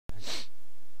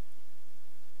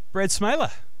Brad Smeele,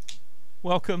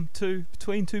 welcome to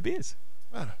Between Two Beers.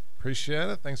 Appreciate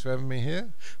it. Thanks for having me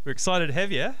here. We're excited to have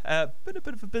you. Been a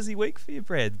bit of a busy week for you,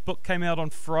 Brad. Book came out on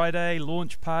Friday,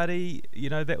 launch party. You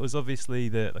know, that was obviously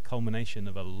the culmination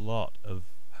of a lot of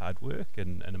hard work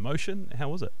and emotion. How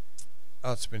was it?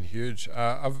 Oh, it's been huge.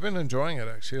 I've been enjoying it,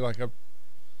 actually.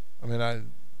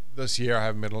 This year I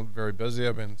haven't been very busy.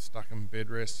 I've been stuck in bed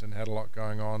rest and had a lot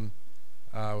going on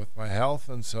with my health.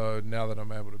 And so now that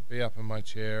I'm able to be up in my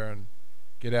chair and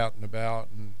get out and about,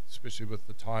 and especially with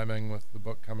the timing with the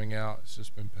book coming out, it's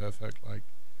just been perfect. Like,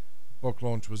 book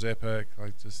launch was epic.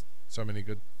 Like, just so many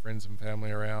good friends and family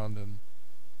around,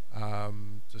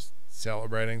 and just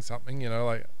celebrating something. You know,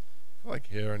 like, I feel like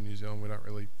here in New Zealand we don't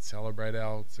really celebrate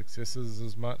our successes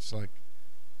as much. Like,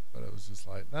 but it was just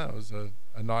like, no, it was a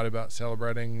night about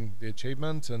celebrating the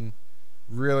achievement, and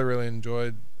really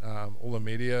enjoyed all the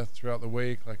media throughout the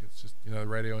week. Like, it's just, you know,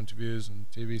 radio interviews and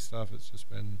TV stuff. It's just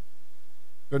been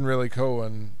really cool,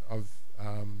 and I've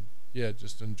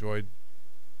just enjoyed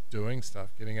doing stuff,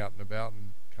 getting out and about,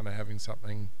 and kind of having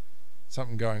something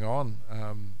going on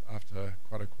after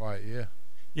quite a quiet year.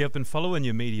 Yeah, I've been following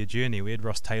your media journey. We had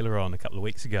Ross Taylor on a couple of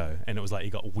weeks ago, and it was like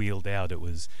you got wheeled out. It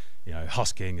was, you know,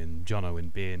 Hosking and Jono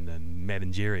and Ben and Matt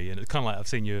and Jerry, and it's kind of like I've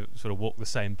seen you sort of walk the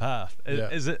same path.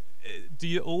 Yeah. Do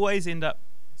you always end up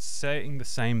saying the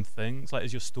same things? Like,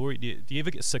 is your story? Do you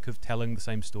ever get sick of telling the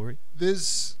same story?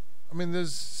 There's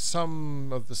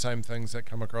some of the same things that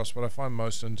come across, but I find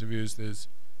most interviews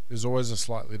there's always a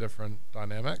slightly different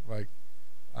dynamic. Like,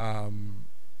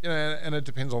 you know, and it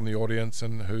depends on the audience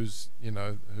and who's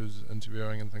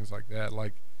interviewing and things like that.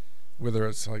 Like, whether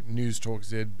it's like News Talk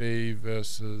ZB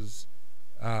versus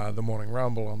the Morning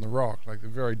Rumble on the Rock, like, they're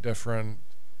very different,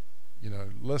 you know,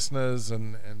 listeners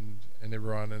and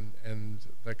everyone, and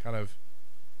they're kind of,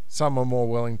 some are more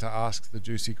willing to ask the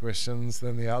juicy questions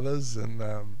than the others, and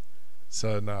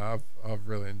so no, I've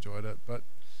really enjoyed it, but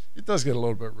it does get a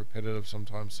little bit repetitive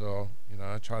sometimes. So, you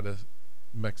know, I try to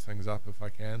mix things up if I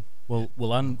can. Well,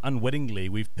 unwittingly,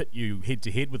 we've put you head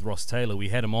to head with Ross Taylor. We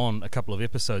had him on a couple of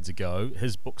episodes ago.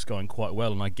 His book's going quite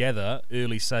well, and I gather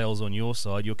early sales on your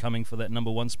side. You're coming for that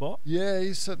number one spot. Yeah,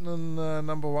 he's sitting in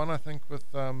number one, I think, with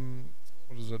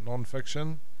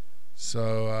non-fiction.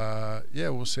 So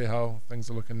we'll see how things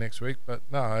are looking next week. But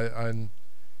no, I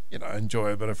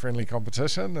enjoy a bit of friendly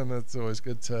competition, and it's always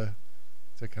good to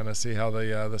kind of see how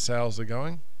the sales are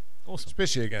going. Awesome.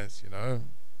 Especially against, you know,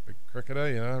 big cricketer,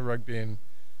 you know, rugby and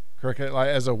cricket. Like,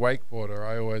 as a wakeboarder,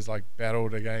 I always like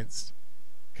battled against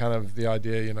kind of the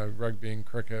idea, you know, rugby and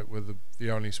cricket were the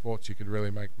only sports you could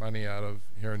really make money out of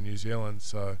here in New Zealand.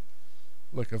 So,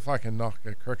 look, if I can knock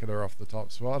a cricketer off the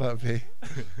top spot, I'd be,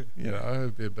 you know,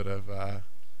 it'd be a bit of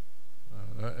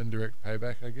indirect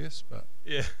payback, I guess. But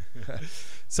yeah.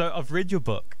 So I've read your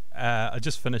book. I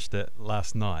just finished it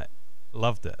last night.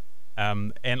 Loved it.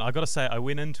 And I got to say, I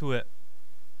went into it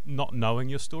not knowing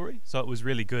your story, so it was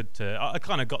really good to. I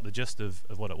kind of got the gist of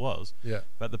what it was. Yeah.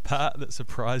 But the part that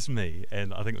surprised me,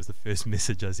 and I think it was the first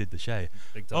message I said to Shay,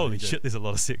 holy shit, there's a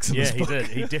lot of sex in this book. Yeah,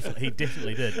 he did. He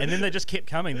definitely did. And then they just kept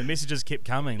coming. The messages kept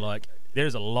coming. Like,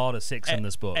 there's a lot of sex in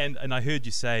this book. And I heard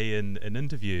you say in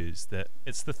interviews that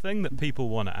it's the thing that people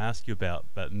want to ask you about,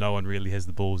 but no one really has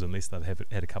the balls unless they've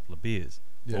had a couple of beers.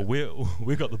 Yeah. Well,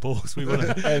 we got the balls. We want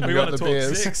to talk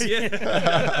beers. sex.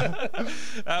 Yeah.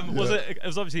 It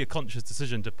was obviously a conscious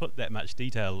decision to put that much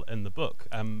detail in the book.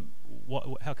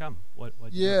 How come? Why'd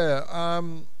you do it?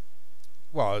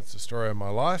 Well, it's a story of my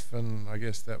life, and I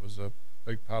guess that was a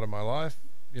big part of my life.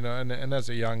 You know, and as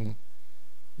a young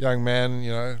man,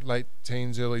 you know, late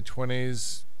teens, early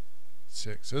 20s,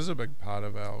 sex is a big part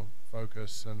of our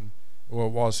focus, and it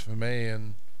was for me.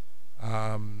 And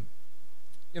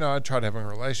you know, I tried having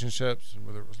relationships,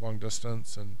 whether it was long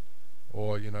distance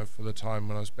or, you know, for the time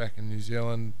when I was back in New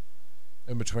Zealand,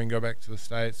 in between go back to the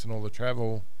States and all the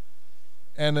travel.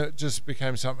 And it just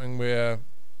became something where,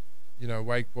 you know,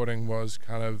 wakeboarding was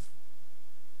kind of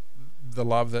the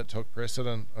love that took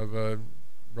precedent over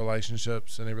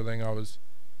relationships and everything. I was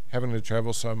having to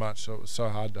travel so much, so it was so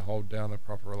hard to hold down a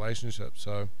proper relationship.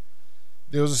 So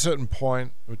there was a certain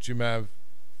point, which you may have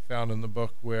found in the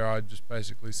book, where I just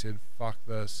basically said, fuck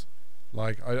this.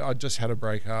 Like, I just had a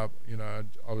breakup, you know,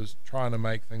 I was trying to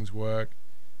make things work,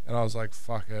 and I was like,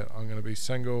 fuck it, I'm going to be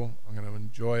single, I'm going to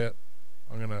enjoy it,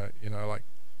 I'm going to, you know, like,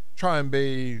 try and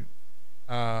be, you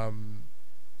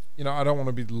know, I don't want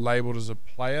to be labeled as a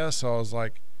player. So I was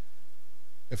like,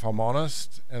 if I'm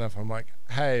honest, and if I'm like,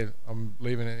 hey, I'm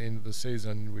leaving at the end of the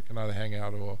season, we can either hang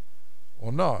out or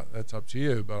not, that's up to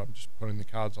you, but I'm just putting the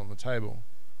cards on the table.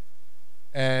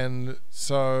 And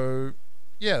so,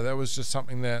 yeah, that was just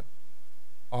something that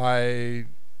I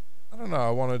I don't know,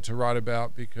 I wanted to write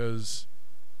about because,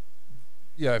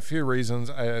 yeah, a few reasons.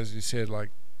 As you said,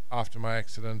 like after my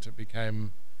accident, it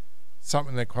became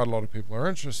something that quite a lot of people are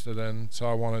interested in. So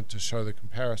I wanted to show the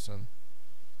comparison.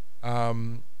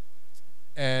 And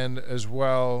as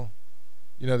well,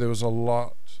 you know, there was a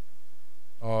lot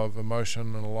of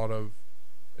emotion and a lot of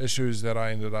issues that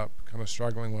I ended up kind of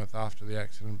struggling with after the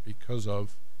accident because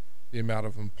of the amount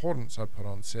of importance I put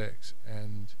on sex.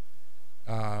 And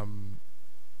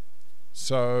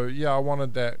so yeah, I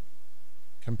wanted that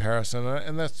comparison,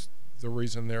 and that's the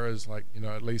reason there is, like, you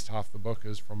know, at least half the book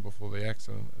is from before the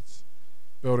accident. It's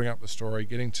building up the story,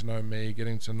 getting to know me,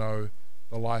 getting to know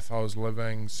the life I was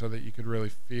living, so that you could really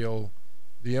feel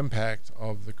the impact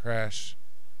of the crash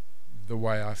the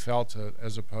way I felt it,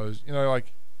 as opposed, you know,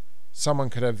 like someone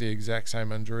could have the exact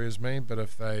same injury as me, but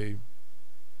if they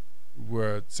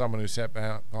were someone who sat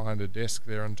behind a desk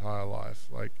their entire life,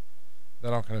 like,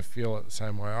 they're not going to feel it the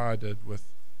same way I did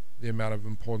with the amount of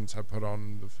importance I put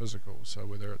on the physical. So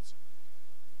whether it's,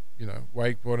 you know,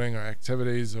 wakeboarding or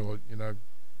activities, or, you know,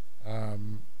 I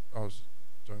was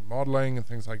doing modeling and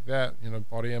things like that, you know,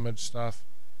 body image stuff,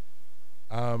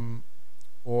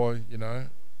 or, you know,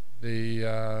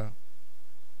 the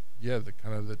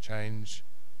kind of the change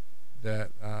that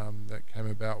that came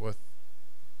about with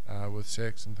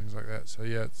sex and things like that. So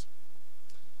yeah,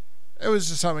 it was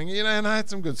just something, you know, and I had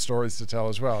some good stories to tell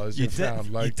as well, as you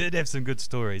found. Like, you did have some good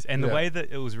stories, and the way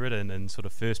that it was written in sort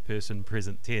of first person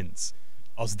present tense,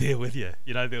 I was there with you.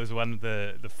 You know, there was one,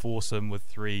 the foursome with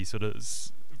three sort of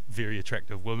very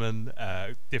attractive women,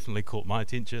 definitely caught my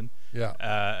attention.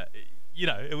 Yeah. You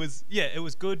know, it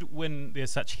was good when there's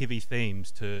such heavy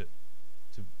themes to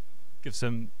give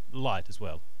some light as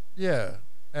well. Yeah,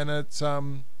 and it's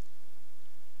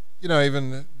you know,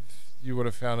 even you would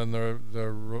have found in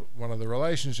the one of the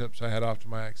relationships I had after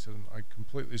my accident, I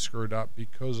completely screwed up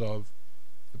because of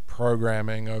the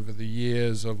programming over the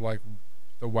years of, like,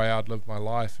 the way I'd lived my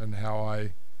life and how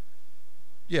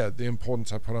the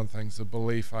importance I put on things, the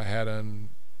belief I had in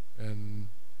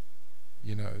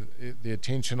you know, the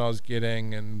attention I was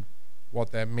getting and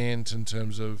what that meant in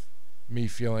terms of me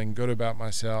feeling good about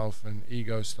myself and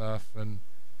ego stuff. And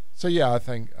so yeah, I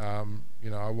think you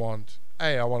know, I want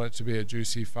it to be a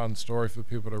juicy, fun story for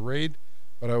people to read,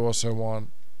 but I also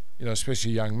want, you know,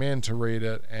 especially young men to read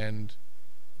it, and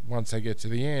once they get to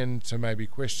the end, to maybe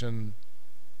question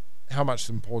how much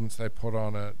importance they put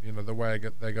on it, you know, the way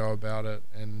they go about it.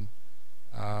 And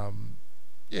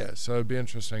yeah, so it'd be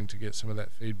interesting to get some of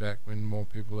that feedback when more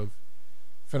people have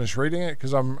finished reading it,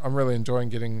 because I'm really enjoying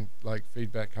getting, like,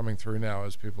 feedback coming through now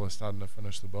as people are starting to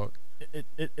finish the book.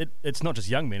 It's not just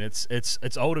young men;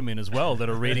 it's older men as well that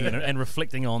are reading it and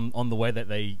reflecting on the way that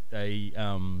they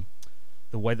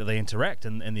the way that they interact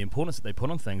and the importance that they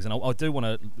put on things. And I do want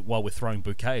to, while we're throwing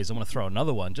bouquets, I want to throw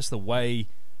another one. Just the way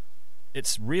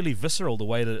it's really visceral, the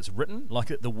way that it's written. Like,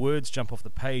 the words jump off the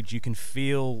page.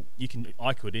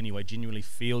 I could anyway, genuinely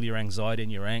feel your anxiety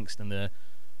and your angst and the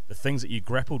things that you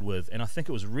grappled with. And I think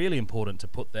it was really important to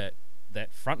put that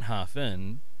front half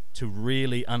in to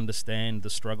really understand the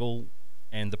struggle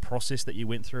and the process that you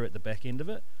went through at the back end of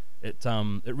it. It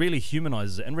really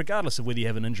humanizes it. And regardless of whether you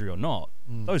have an injury or not,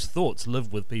 those thoughts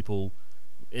live with people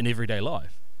in everyday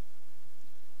life.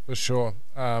 For sure.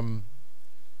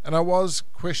 And I was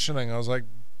questioning. I was like,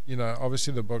 you know,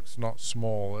 obviously the book's not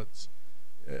small. It's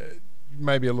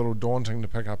maybe a little daunting to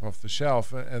pick up off the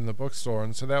shelf in the bookstore.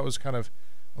 And so that was kind of,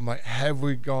 I'm like, have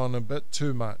we gone a bit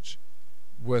too much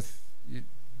with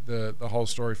the whole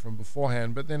story from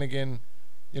beforehand? But then again,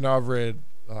 you know, I've read,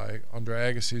 like,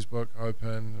 Andre Agassi's book,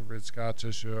 Open. I've read Scar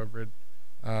Tissue. I've read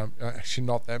actually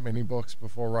not that many books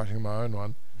before writing my own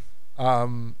one.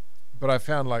 But I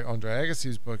found, like, Andre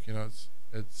Agassi's book, you know,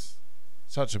 it's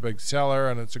such a big seller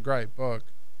and it's a great book.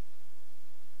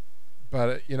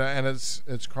 But you know, and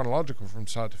it's chronological from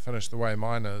start to finish the way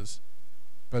mine is.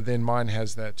 But then mine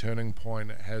has that turning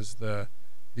point. It has the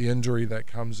injury that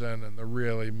comes in and the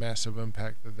really massive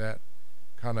impact that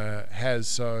kind of has.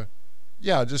 So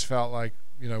yeah, I just felt like,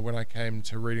 you know, when I came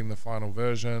to reading the final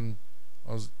version,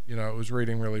 I was, you know, it was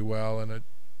reading really well, and it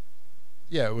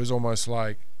was almost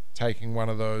like taking one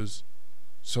of those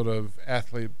sort of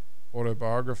athlete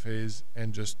autobiographies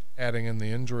and just adding in the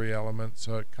injury element.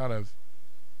 So it kind of,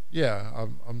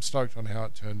 I'm stoked on how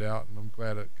it turned out, and I'm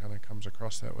glad it kind of comes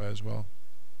across that way as well.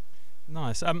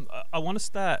 Nice. I want to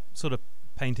start sort of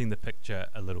painting the picture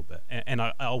a little bit, and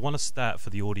I want to start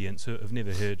for the audience who have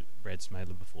never heard Brad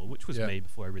Smeele before, which was me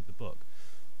before I read the book.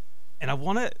 And I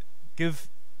want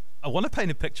to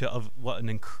paint a picture of what an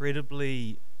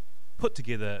incredibly put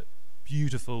together,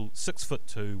 beautiful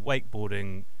 6'2"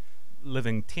 wakeboarding,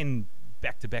 living 10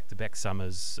 back to back to back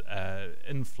summers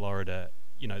in Florida.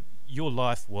 You know, your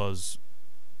life was,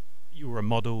 you were a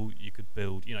model, you could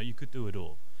build, you know, you could do it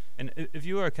all. And if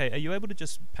you were okay, are you able to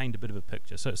just paint a bit of a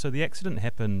picture? So the accident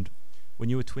happened when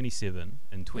you were 27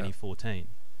 in 2014. Yeah.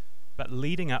 But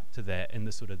leading up to that in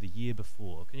the sort of the year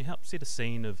before, can you help set a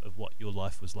scene of what your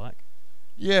life was like?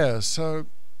 Yeah, so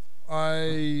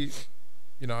I'd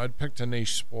picked a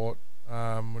niche sport,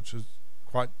 which was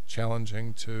quite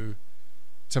challenging to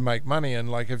make money in.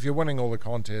 Like, if you're winning all the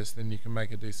contests, then you can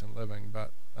make a decent living.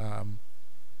 But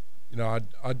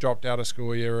I dropped out of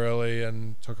school a year early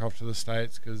and took off to the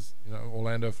States because, you know,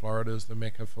 Orlando, Florida is the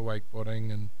mecca for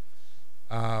wakeboarding.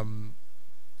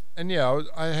 And yeah,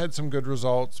 I had some good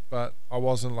results, but I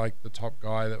wasn't like the top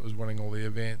guy that was winning all the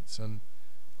events. And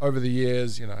over the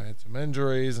years, you know, I had some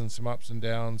injuries and some ups and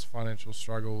downs, financial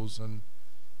struggles, and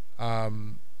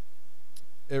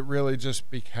it really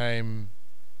just became,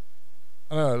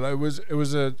 I don't know, it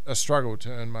was a struggle to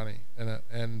earn money in it,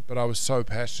 but I was so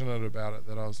passionate about it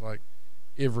that I was like,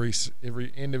 every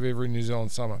end of every New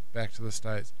Zealand summer, back to the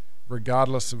States,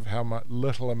 regardless of how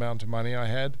little amount of money I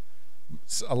had.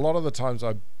 A lot of the times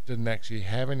I didn't actually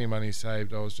have any money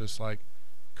saved. I was just like,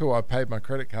 cool, I paid my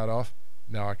credit card off,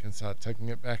 now I can start taking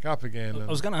it back up again. I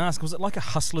was going to ask, was it like a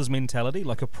hustler's mentality,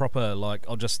 like a proper, like,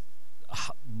 I'll just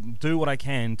do what I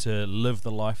can to live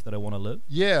the life that I want to live?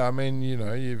 Yeah, I mean, you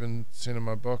know, you even seen in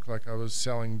my book, like, I was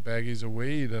selling baggies of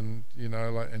weed, and, you know,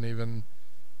 like, and even,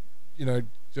 you know,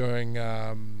 doing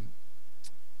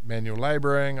manual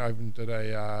laboring. I even did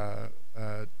a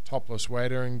topless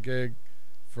waitering gig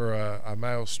for a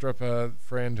male stripper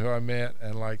friend who I met,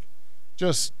 and like,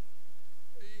 just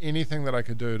anything that I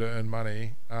could do to earn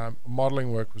money.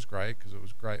 Modeling work was great because it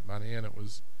was great money, and it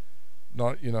was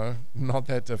not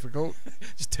that difficult.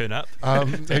 Just turn up,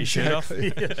 take your shirt off.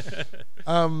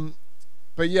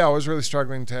 But yeah, I was really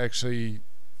struggling to actually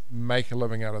make a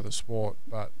living out of the sport.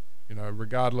 But, you know,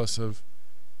 regardless of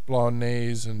blown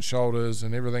knees and shoulders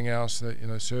and everything else that, you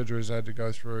know, surgeries I had to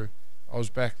go through, I was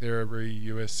back there every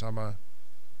US summer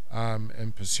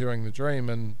and pursuing the dream.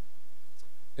 And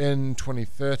in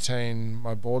 2013,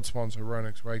 my board sponsor,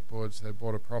 Ronex Wakeboards, they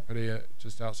bought a property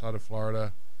just outside of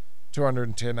Florida,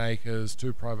 210 acres,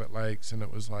 2 private lakes, and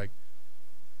it was like,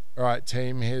 all right,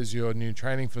 team, here's your new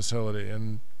training facility.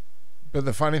 But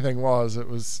the funny thing was, it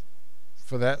was,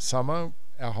 for that summer,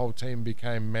 our whole team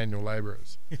became manual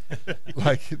laborers.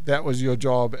 Like, that was your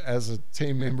job as a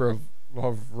team member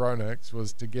of Ronex,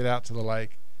 was to get out to the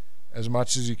lake as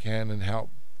much as you can and help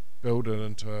build it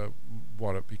into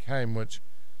what it became, which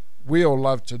we all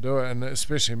loved to do it. And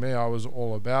especially me, I was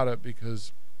all about it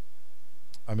because,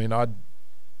 I mean, I'd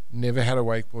never had a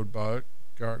wakeboard boat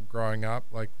growing up.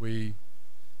 Like, we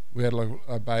had like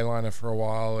a bayliner for a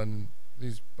while, and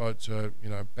these boats are, you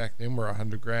know, back then were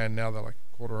 $100,000. Now they're like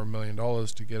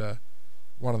 $250,000 to get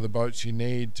one of the boats you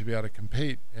need to be able to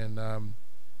compete. And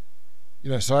you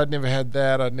know, so I'd never had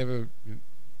that. I'd never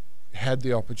had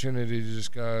the opportunity to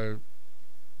just go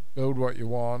build what you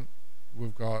want.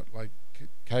 We've got like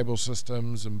cable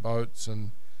systems and boats,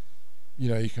 and, you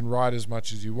know, you can ride as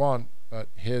much as you want, but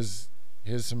here's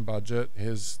some budget,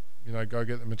 here's, you know, go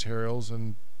get the materials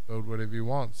and build whatever you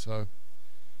want. So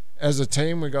as a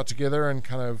team, we got together and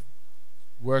kind of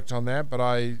worked on that, but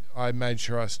I made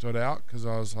sure I stood out, because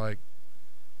I was like,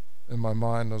 in my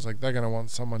mind, I was like, they're going to want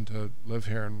someone to live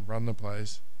here and run the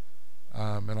place.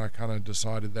 And I kind of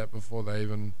decided that before they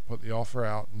even put the offer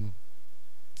out, and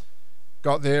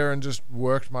got there and just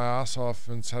worked my ass off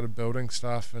and started building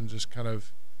stuff and just kind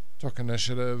of took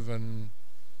initiative. And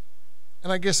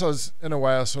I guess I was, in a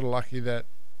way, I was sort of lucky that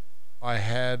I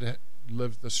had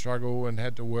lived the struggle and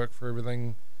had to work for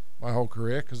everything my whole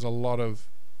career, because a lot of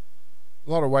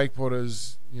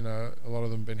wakeboarders, you know, a lot of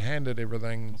them been handed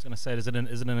everything. I was going to say, is it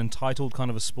an entitled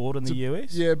kind of a sport in the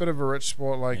US? Yeah, a bit of a rich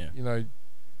sport, like, yeah. You know,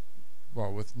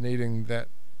 well, with needing that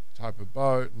type of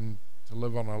boat and to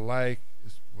live on a lake,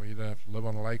 well, you don't have to live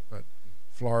on a lake, but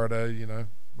Florida, you know,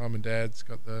 mum and dad's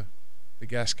got the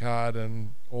gas card,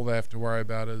 and all they have to worry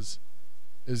about is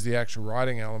the actual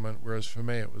riding element. Whereas for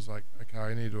me, it was like, okay,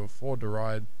 I need to afford to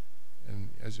ride, and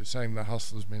as you're saying, the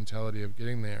hustler's mentality of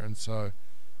getting there. And so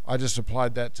I just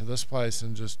applied that to this place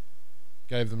and just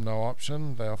gave them no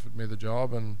option. They offered me the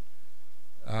job, and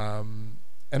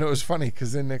it was funny,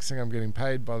 because then next thing I'm getting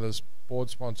paid by this board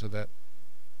sponsor that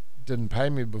didn't pay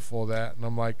me before that, and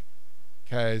I'm like,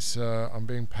 okay, so I'm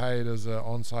being paid as an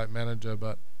on-site manager,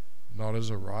 but not as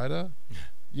a rider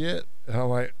yet. And I'm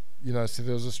like, you know, so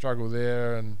there was a struggle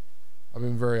there, and I've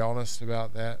been very honest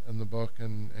about that in the book,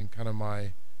 and kind of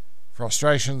my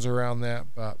frustrations around that.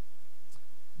 But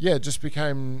yeah, it just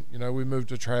became, we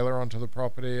moved a trailer onto the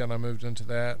property, and I moved into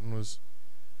that, and was,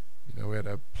 we had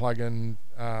a plug-in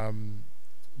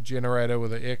generator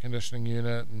with an air conditioning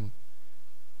unit and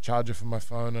charger for my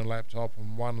phone and laptop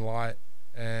and one light,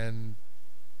 and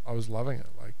I was loving it.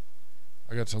 Like,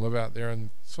 I got to live out there in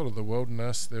sort of the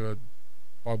wilderness. There were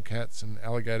bobcats and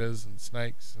alligators and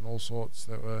snakes and all sorts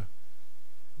that were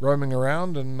roaming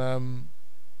around, and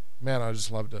man, I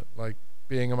just loved it. Like,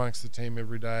 being amongst the team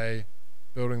every day,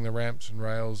 building the ramps and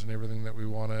rails and everything that we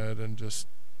wanted, and just,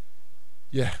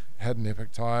 yeah, had an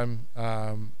epic time.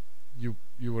 You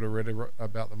would have read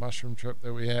about the mushroom trip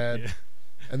that we had. Yeah.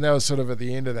 And that was sort of at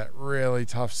the end of that really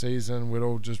tough season. We'd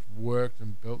all just worked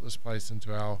and built this place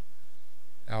into our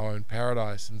own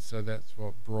paradise, and so that's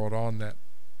what brought on that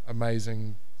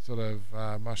amazing sort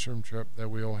of mushroom trip that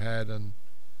we all had. And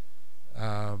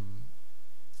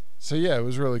so yeah, it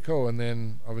was really cool. And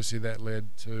then obviously that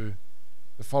led to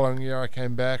the following year. I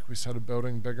came back, we started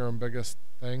building bigger and bigger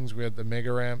things. We had the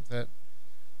mega ramp that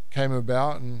came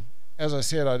about, and as I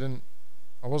said,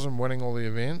 I wasn't winning all the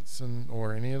events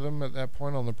or any of them at that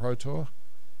point on the Pro Tour,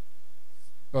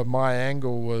 but my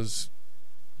angle was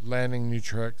landing new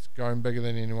tricks, going bigger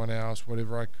than anyone else,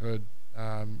 whatever I could,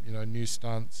 new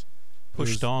stunts.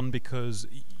 Pushed on because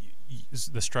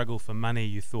the struggle for money,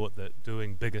 you thought that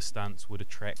doing bigger stunts would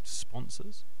attract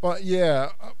sponsors? But yeah,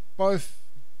 both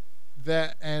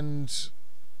that and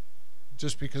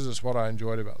just because it's what I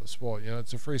enjoyed about the sport.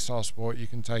 It's a freestyle sport. You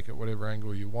can take it whatever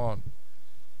angle you want.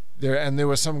 There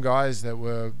were some guys that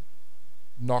were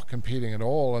not competing at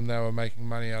all, and they were making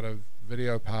money out of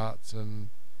video parts and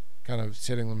kind of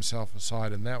setting themselves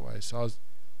aside in that way. So I was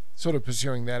sort of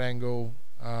pursuing that angle.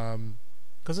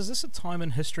 Because is this a time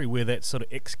in history where that sort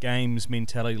of X Games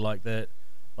mentality like that,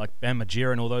 like Bam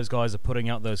Margera and all those guys are putting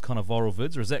out those kind of viral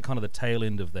vids, or is that kind of the tail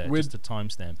end of that, just to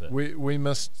timestamp it?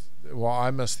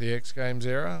 I missed the X Games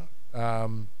era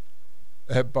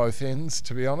at both ends,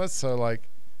 to be honest. So like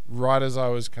right as I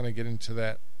was kind of getting to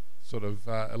that sort of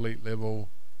elite level,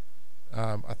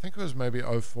 I think it was maybe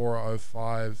 04 or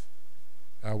 05,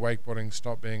 wakeboarding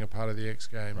stopped being a part of the X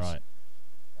Games. Right.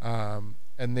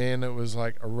 And then it was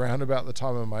like around about the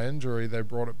time of my injury, they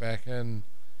brought it back in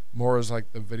more as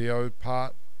like the video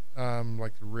part,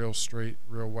 like the real street,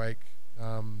 real wake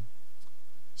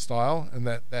style, and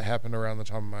that happened around the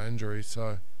time of my injury.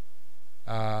 So,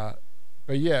 but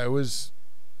yeah, it was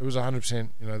 100%,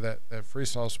 that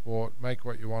freestyle sport, make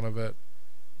what you want of it,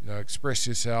 express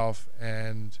yourself,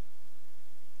 and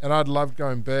I'd loved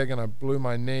going big, and I blew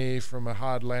my knee from a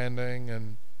hard landing,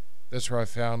 and that's where I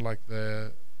found like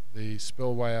the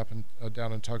spillway up and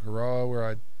down in Tokoroa, where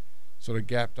I sort of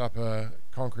gapped up a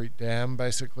concrete dam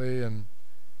basically, and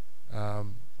I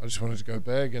just wanted to go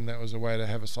big, and that was a way to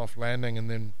have a soft landing. And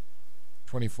then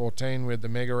 2014 we had the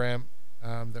mega ramp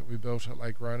that we built at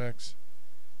Lake Ronix.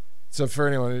 So for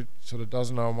anyone who sort of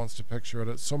doesn't know and wants to picture it,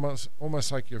 it's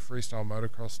almost like your freestyle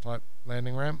motocross type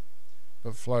landing ramp,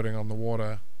 but floating on the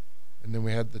water. And then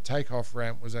we had the takeoff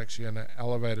ramp was actually an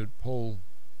elevated pool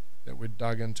that we'd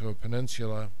dug into a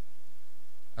peninsula.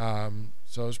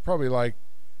 So it was probably like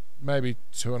maybe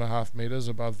 2.5 meters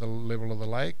above the level of the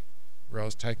lake where I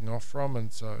was taking off from,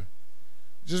 and so it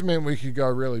just meant we could go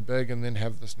really big and then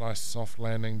have this nice soft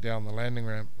landing down the landing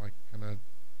ramp, like kind of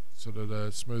sort of to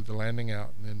smooth the landing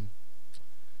out. And then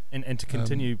and to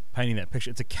continue painting that picture,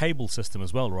 it's a cable system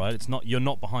as well, right? It's not, you're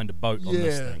not behind a boat on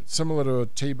this thing. Similar to a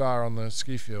T-bar on the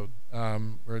ski field,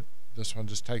 where this one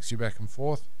just takes you back and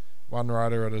forth, one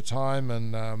rider at a time.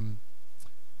 And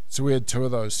so we had 2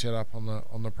 of those set up on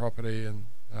the property, and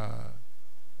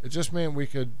it just meant we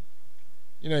could,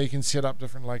 you can set up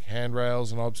different like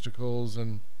handrails and obstacles,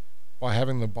 and by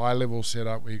having the bi-level set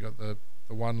up where you got the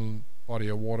one body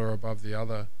of water above the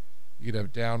other, you could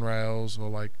have down rails or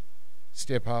like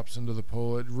step ups into the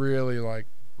pool. It really like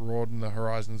broadened the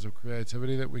horizons of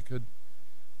creativity that we could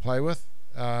play with.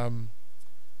 And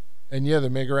yeah, the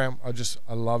mega ramp,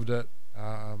 I loved it.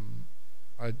 I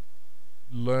kind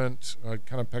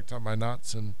of picked up my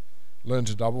nuts and learned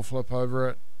to double flip over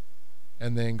it,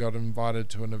 and then got invited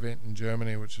to an event in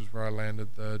Germany, which is where I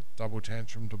landed the double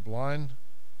tantrum to blind.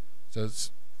 So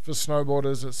it's for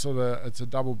snowboarders, it's a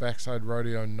double backside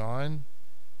rodeo 9.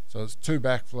 So it's 2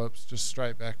 backflips, just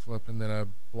straight backflip, and then a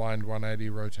blind 180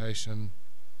 rotation.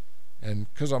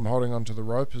 And because I'm holding onto the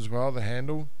rope as well, the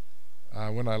handle,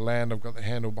 when I land, I've got the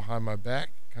handle behind my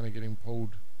back, kind of getting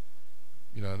pulled,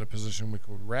 in a position we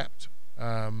called wrapped.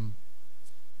 And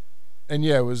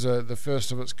yeah, it was the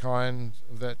first of its kind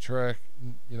of that trick,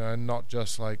 not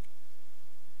just like,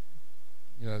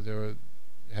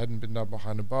 hadn't been done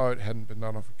behind a boat, hadn't been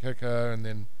done off a kicker, and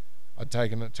then I'd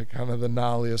taken it to kind of the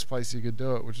gnarliest place you could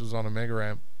do it, which was on a mega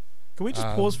ramp. Can we just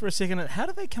pause for a second? How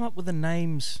do they come up with the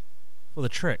names for the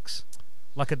tricks?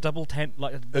 Like a double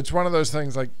it's one of those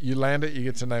things, like you land it, you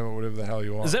get to name it whatever the hell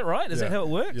you want. Is that right? Is that how it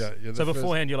works? Yeah. So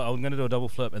beforehand, you're like, oh, I'm going to do a double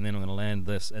flip, and then I'm going to land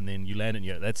this, and then you land it, and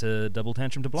you go, that's a double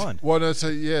tantrum to blind. Well, no, so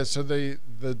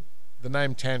the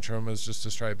name tantrum is just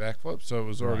a straight backflip, so it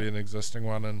was already an existing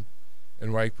one in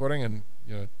wakeboarding, and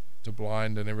to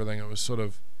blind and everything. It was sort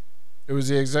of, it was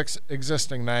the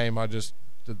existing name. I just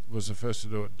was the first to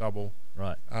do it double.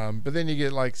 Right. But then you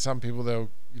get like some people, they'll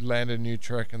land a new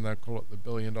trick and they'll call it the $1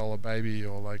 billion baby,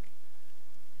 or like,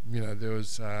 there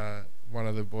was one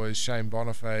of the boys, Shane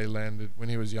Bonifay, landed when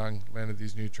he was young, landed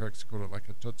these new tricks, called it like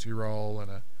a Tootsie Roll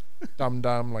and a Dum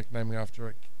Dum, like naming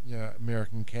after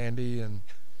American candy. And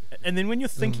then when you're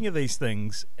thinking of these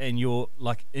things and you're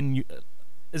like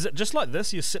is it just like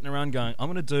this? You're sitting around going, I'm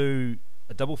going to do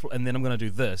a double flip and then I'm going to do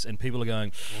this, and people are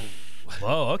going,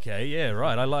 whoa, okay, yeah,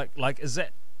 right. I like is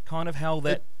that kind of how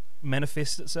that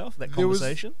manifests itself, that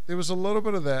conversation? There was a little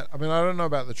bit of that. I mean, I don't know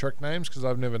about the trick names because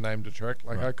I've never named a trick.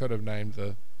 Like I could have named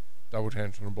the double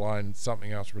tantrum and blind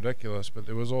something else ridiculous, but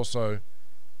there was also,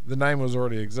 the name was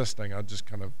already existing. I just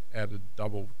kind of added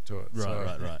double to it.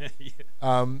 Right.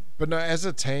 But no, as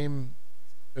a team,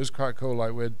 it was quite cool.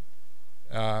 Like we're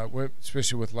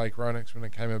especially with Lake Ronex when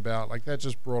it came about, like that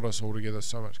just brought us all together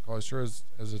so much closer as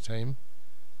a team.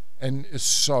 And it's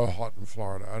so hot in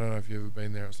Florida. I don't know if you've ever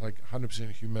been there. It's like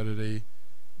 100% humidity,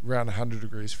 around 100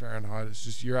 degrees Fahrenheit. It's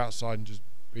just, you're outside and just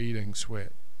beating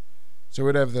sweat. So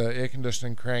we'd have the air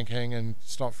conditioning cranking and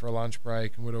stop for a lunch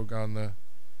break, and we'd all go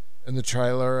in the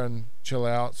trailer and chill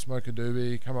out, smoke a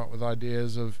doobie, come up with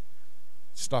ideas of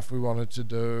stuff we wanted to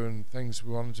do and things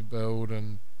we wanted to build,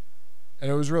 and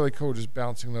it was really cool just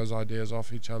bouncing those ideas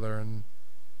off each other and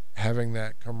having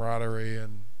that camaraderie.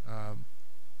 And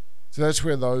so that's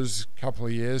where those couple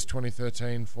of years,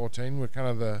 2013, 14, were kind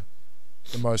of the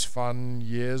most fun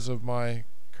years of my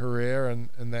career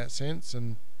in that sense.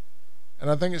 And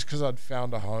I think it's because I'd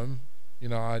found a home.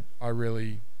 I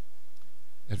really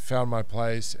had found my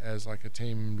place as like a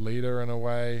team leader in a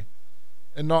way,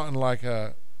 and not in like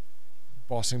a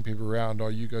bossing people around,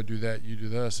 you go do that, you do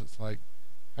this. It's like,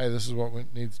 hey, this is what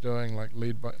needs doing, like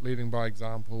leading by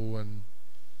example. And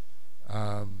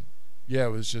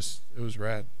it was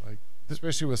rad, like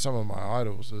especially with some of my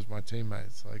idols as my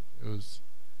teammates. Like it was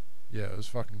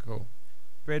fucking cool.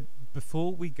 Brad,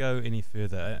 before we go any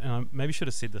further, and I maybe should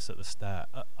have said this at the start,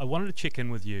 I wanted to check in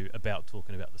with you about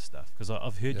talking about this stuff, because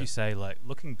I've heard you say like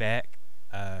looking back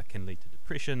can lead to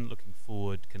depression, looking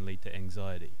forward can lead to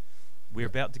anxiety. We're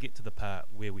about to get to the part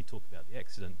where we talk about the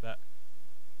accident, but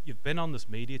you've been on this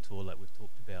media tour like we've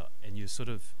talked about, and you sort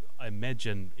of, I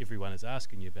imagine everyone is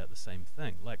asking you about the same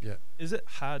thing. Like, is it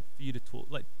hard for you to talk?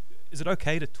 Like, is it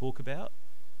okay to talk about?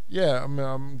 Yeah, I mean,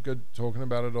 I'm good talking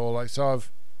about it all. Like, so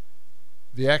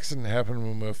the accident happened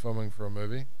when we were filming for a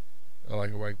movie,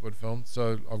 like a wakeboard film.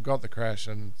 So I've got the crash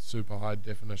in super high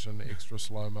definition, extra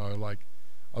slow-mo. Like,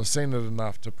 I've seen it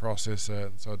enough to process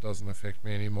it, so it doesn't affect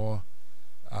me anymore.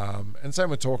 And same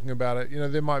with talking about it.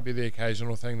 There might be the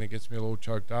occasional thing that gets me a little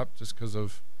choked up just because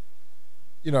of,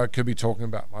 it could be talking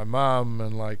about my mum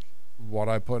and like what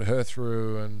I put her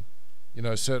through, and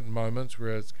certain moments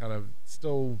where it's kind of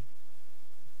still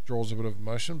draws a bit of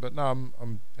emotion. But no,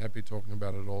 I'm happy talking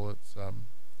about it all. It's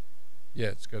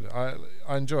it's good. I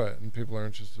enjoy it, and people are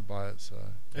interested by it. So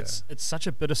it's such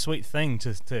a bittersweet thing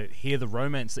to hear the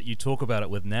romance that you talk about it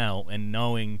with now, and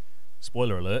knowing,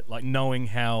 spoiler alert, like knowing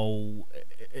how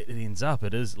it ends up.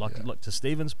 It is like to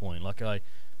Stephen's point, like I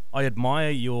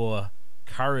admire your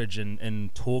courage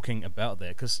in talking about that,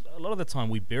 because a lot of the time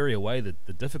we bury away the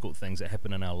difficult things that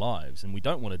happen in our lives, and we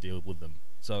don't want to deal with them.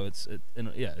 So it's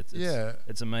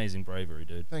amazing bravery,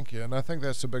 dude. Thank you. And I think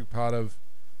that's a big part of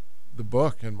the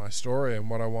book and my story, and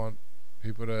what I want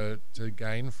people to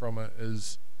gain from it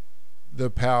is the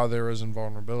power there is in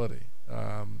vulnerability.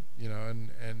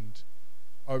 And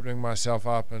opening myself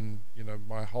up, and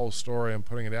my whole story and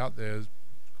putting it out there is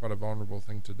quite a vulnerable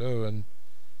thing to do.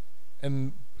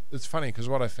 And it's funny because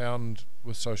what I found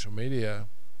with social media,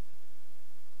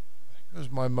 I think it was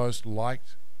my most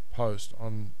liked post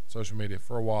on social media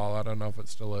for a while, I don't know if it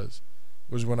still is,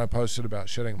 was when I posted about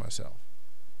shitting myself.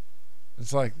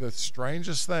 It's like the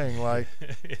strangest thing, like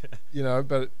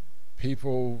but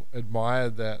people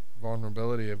admired that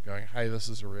vulnerability of going, hey, this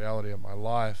is a reality of my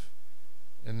life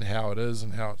and how it is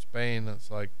and how it's been.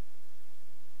 It's like,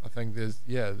 I think there's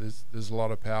a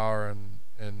lot of power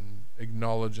in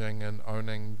acknowledging and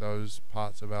owning those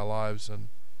parts of our lives. And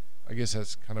I guess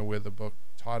that's kind of where the book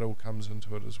title comes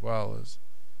into it as well, is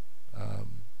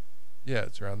yeah,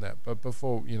 it's around that. But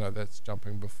before, that's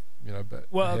jumping. But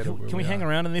Well, ahead of where can we hang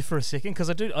around in there for a second? Because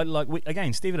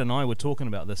again, Stephen and I were talking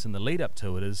about this in the lead up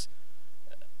to it. Is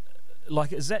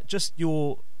that just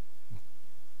your,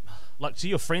 like, to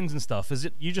your friends and stuff? Is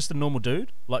it you just a normal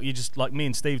dude? Like, you just, like me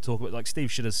and Steve talk about, like,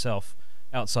 Steve shit himself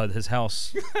outside his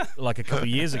house like a couple of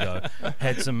years ago.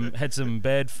 Had some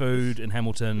bad food in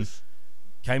Hamilton.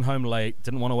 Came home late.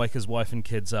 Didn't want to wake his wife and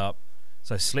kids up.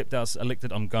 So slept out.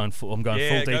 I'm going full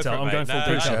detail. I'm going full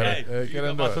detail. Hey, you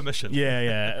got my permission.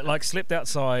 Yeah. Like, slept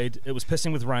outside. It was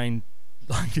pissing with rain.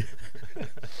 Like,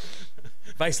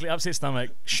 basically upset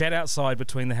stomach. Shat outside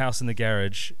between the house and the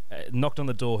garage. Knocked on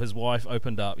the door. His wife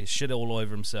opened up. He shit all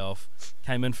over himself.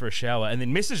 Came in for a shower and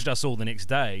then messaged us all the next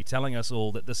day, telling us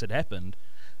all that this had happened.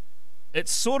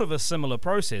 It's sort of a similar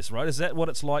process, right? Is that what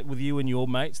it's like with you and your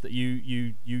mates, that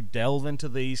you delve into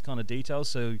these kind of details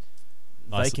so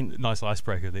nice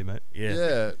icebreaker there, mate.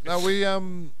 Yeah. No, we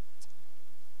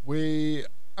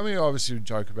obviously we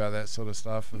joke about that sort of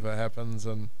stuff if it happens,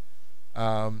 and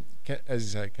as you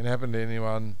say, it can happen to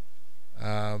anyone.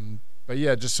 But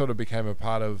yeah, it just sort of became a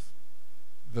part of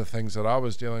the things that I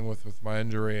was dealing with my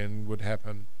injury, and would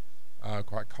happen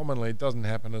quite commonly. It doesn't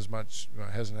happen as much.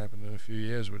 It hasn't happened in a few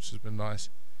years, which has been nice.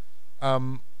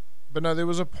 But no, there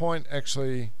was a point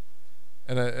actually,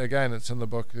 and again, it's in the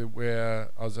book, where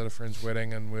I was at a friend's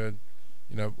wedding, and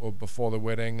or before the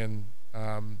wedding, and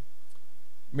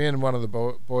me and one of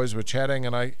the boys were chatting,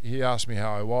 and he asked me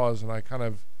how I was, and I kind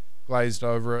of glazed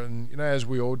over it, and as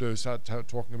we all do, start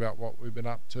talking about what we've been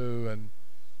up to and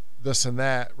this and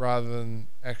that, rather than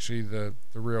actually the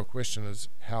real question is,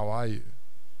 how are you?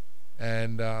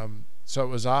 And so it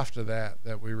was after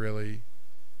that we really,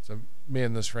 so me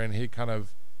and this friend, he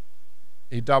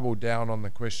doubled down on the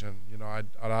question. He'd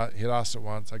asked it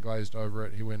once, I glazed over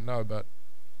it, he went, no, but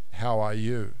how are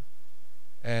you?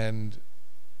 And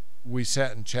we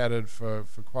sat and chatted for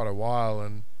quite a while,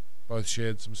 and both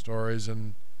shared some stories,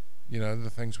 and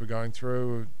the things we're going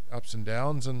through, ups and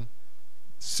downs. And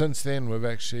since then, we've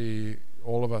actually,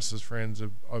 all of us as friends,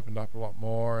 have opened up a lot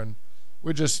more, and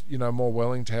we're just more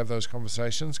willing to have those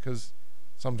conversations, because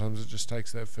sometimes it just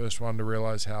takes that first one to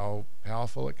realize how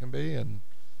powerful it can be. And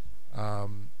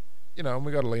and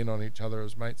we got to lean on each other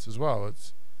as mates as well.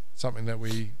 It's something that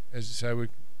we, as you say, we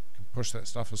can push that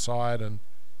stuff aside and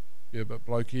be a bit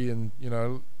blokey, and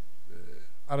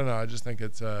I don't know, I just think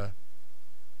it's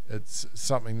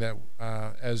something that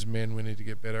as men we need to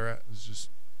get better at, is just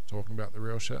talking about the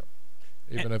real shit,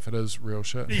 even if it is real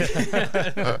shit.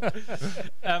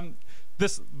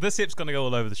 This ep's going to go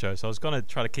all over the show, so I was going to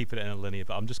try to keep it in a linear,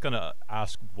 but I'm just going to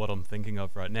ask what I'm thinking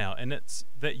of right now, and it's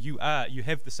that you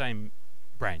have the same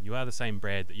brand, you are the same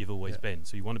Brad that you've always been,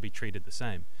 so you want to be treated the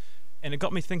same. And it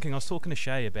got me thinking, I was talking to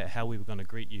Shay about how we were going to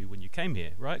greet you when you came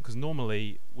here, right? Because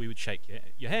normally we would shake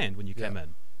your hand when you came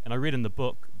in. And I read in the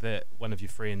book that one of your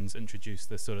friends introduced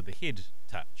the sort of the head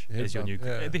touch as your new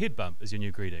the head bump as your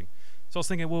new greeting. So I was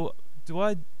thinking, well, do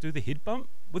I do the head bump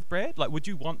with Brad? Like, would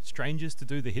you want strangers to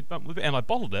do the head bump with me? And I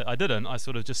bottled it. I didn't. I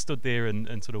sort of just stood there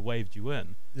and sort of waved you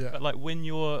in. Yeah. But like, when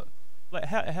you're like,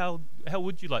 how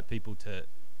would you like people to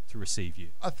receive you?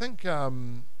 I think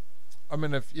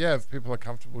if people are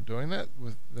comfortable doing that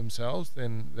with themselves,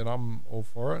 then I'm all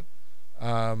for it.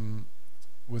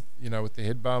 With the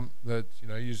head bump, that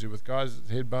usually with guys it's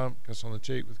head bump, kiss on the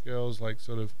cheek. With girls, like,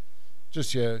 sort of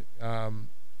just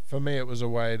for me it was a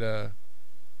way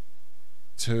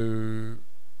to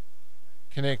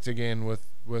connect again with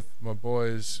my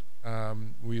boys.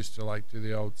 We used to like do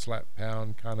the old slap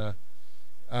pound kind of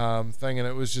thing, and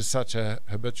it was just such a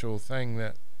habitual thing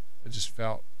that it just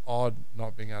felt odd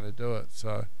not being able to do it.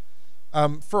 So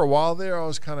for a while there, I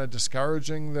was kind of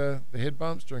discouraging the head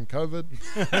bumps during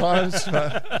COVID times.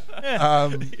 But,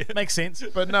 makes sense.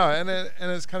 But no, and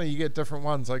it's kind of, you get different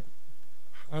ones. Like,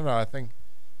 I don't know, I think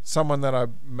someone that I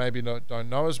maybe don't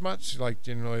know as much, like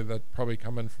generally they'd probably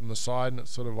come in from the side, and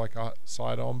it's sort of like a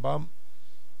side-on bump.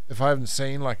 If I haven't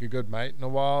seen like a good mate in a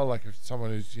while, like if someone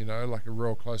who's like a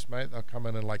real close mate, they'll come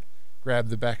in and like grab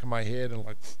the back of my head and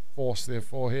like force their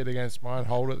forehead against mine,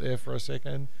 hold it there for a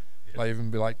second. Like,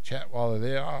 even be like, chat while they're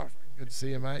there. Oh, good to see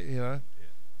you, mate.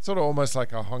 Sort of almost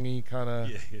like a hongy kind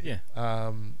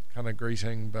of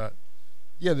greeting. But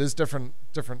yeah, there's different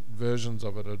versions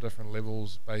of it, or different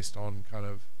levels based on kind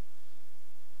of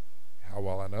how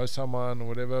well I know someone or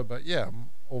whatever. But yeah, I'm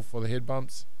all for the head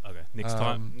bumps. Okay, next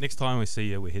time we see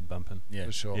you, we're head bumping. Yeah,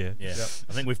 for sure. Yeah. Yep.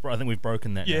 I think we've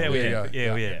broken that. Yeah, now. we have.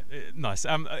 Yeah. Nice.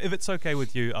 If it's okay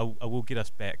with you, I will get us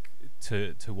back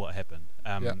to what happened.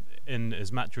 In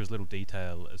as much or as little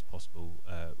detail as possible,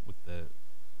 with the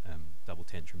double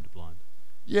tantrum to blind.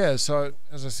 Yeah, so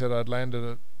as I said, I'd landed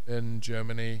it in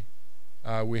Germany.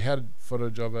 We had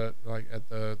footage of it like at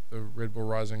the Red Bull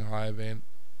Rising High event,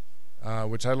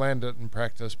 which I landed in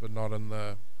practice but not in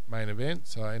the main event,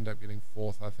 so I ended up getting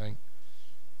fourth, I think.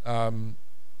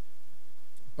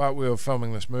 But we were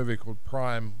filming this movie called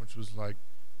Prime, which was like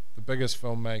the biggest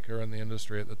filmmaker in the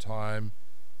industry at the time.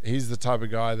 He's the type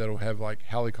of guy that'll have like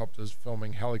helicopters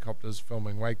filming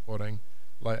wakeboarding,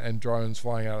 like, and drones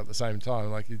flying out at the same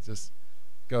time. Like, he just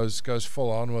goes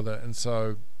full on with it. And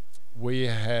so we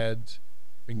had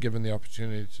been given the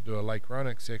opportunity to do a Lake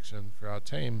Roanoke section for our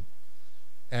team,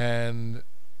 and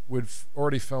we'd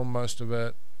already filmed most of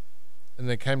it, and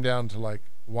it came down to like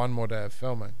one more day of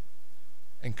filming.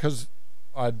 And because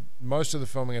most of the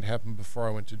filming had happened before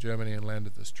I went to Germany and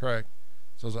landed this trick,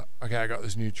 so I was like, okay, I got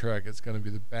this new trick. It's going to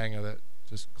be the banger that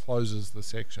just closes the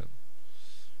section.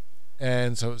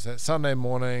 And so it was that Sunday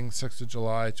morning, 6th of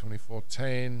July,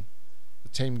 2014. The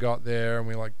team got there, and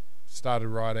we like started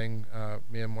riding,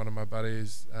 me and one of my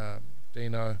buddies,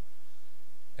 Dino,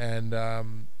 and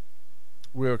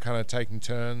we were kind of taking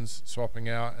turns, swapping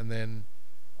out, and then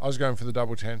I was going for the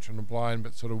double tantrum and blind,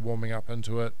 but sort of warming up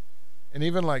into it. And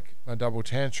even like my double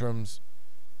tantrums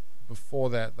before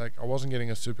that, like I wasn't getting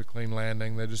a super clean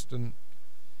landing. I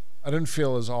didn't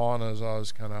feel as on as I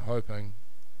was kind of hoping,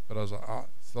 but I was like, oh,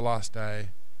 it's the last day,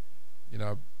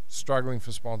 struggling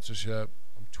for sponsorship.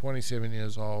 I'm 27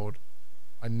 years old.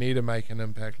 I need to make an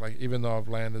impact. Like, even though I've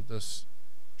landed this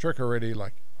trick already,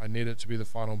 like I need it to be the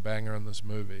final banger in this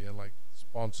movie, and like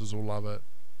sponsors will love it.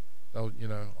 They'll,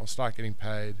 I'll start getting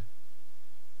paid.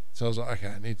 So I was like,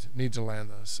 okay, I need to land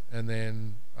this. And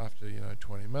then after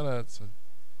 20 minutes, and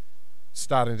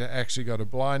starting to actually go to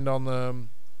blind on them,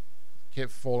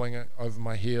 kept falling over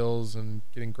my heels and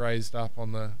getting grazed up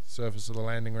on the surface of the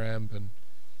landing ramp, and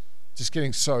just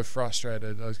getting so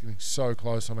frustrated. I was getting so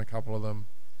close on a couple of them.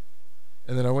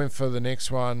 And then I went for the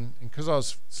next one, and because I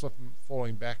was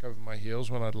falling back over my heels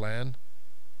when I'd land,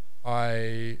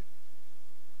 I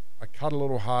cut a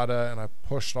little harder, and I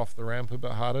pushed off the ramp a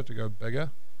bit harder to go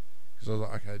bigger, because I was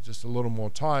like, okay, just a little more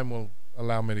time will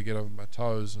allow me to get over my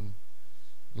toes and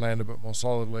land a bit more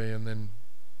solidly. And then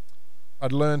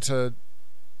I'd learned to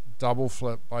double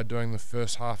flip by doing the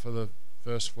first half of the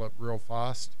first flip real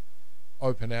fast,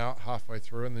 open out halfway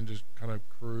through, and then just kind of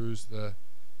cruise the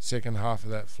second half of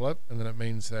that flip. And then it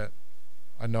means that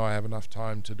I know I have enough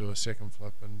time to do a second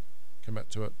flip and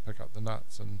commit to it, pick up the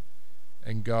nuts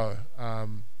and go.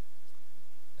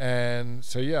 And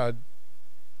so yeah, I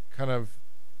kind of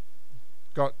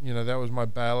got, that was my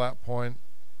bailout point.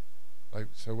 Like,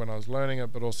 so when I was learning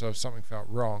it, but also if something felt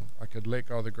wrong, I could let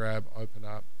go of the grab, open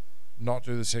up, not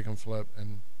do the second flip,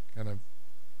 and kind of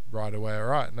ride away all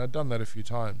right. And I'd done that a few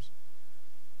times.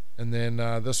 And then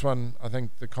this one, I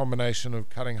think the combination of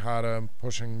cutting harder and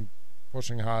pushing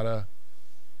harder,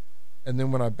 and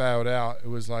then when I bailed out, it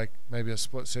was like maybe a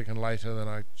split second later than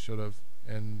I should have.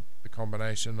 And the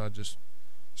combination, I just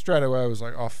straight away was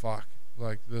like, oh fuck,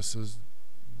 like this is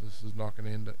not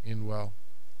going to end well.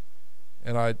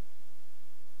 And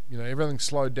everything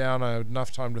slowed down. I had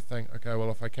enough time to think, okay, well,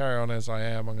 if I carry on as I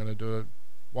am, I'm going to do it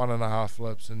 1.5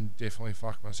 flips and definitely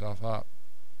fuck myself up.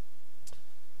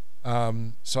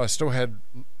 So I still had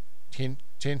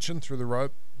tension through the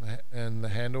rope and the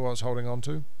handle I was holding on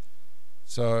to.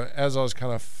 So as I was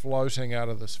kind of floating out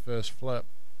of this first flip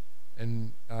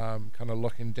and kind of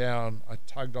looking down, I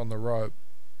tugged on the rope,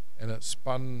 and it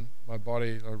spun my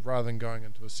body, rather than going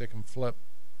into a second flip,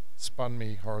 spun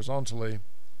me horizontally,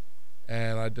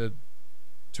 and I did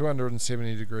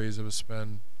 270 degrees of a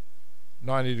spin,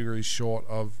 90 degrees short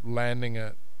of landing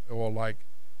it, or like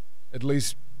at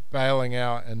least bailing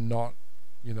out and not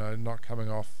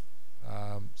coming off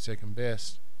second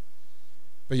best.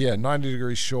 But yeah, 90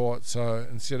 degrees short, so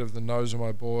instead of the nose of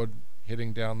my board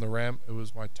heading down the ramp, it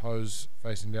was my toes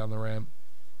facing down the ramp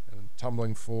and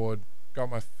tumbling forward, got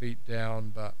my feet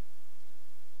down,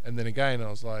 and then again I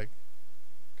was like,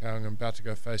 okay, I'm about to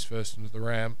go face first into the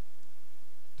ramp,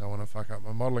 don't want to fuck up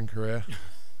my modeling career.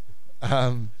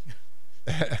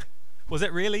 Was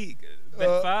it really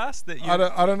that fast that you...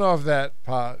 I don't know if that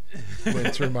part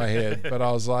went through my head, but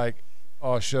I was like,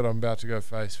 oh shit, I'm about to go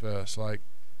face first. Like,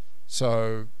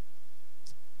 so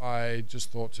I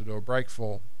just thought to do a break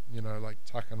fall, like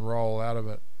tuck and roll out of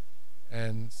it.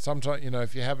 And sometimes,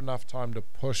 if you have enough time to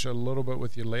push a little bit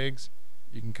with your legs,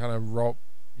 you can kind of roll,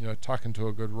 tuck into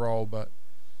a good roll. But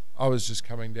I was just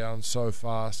coming down so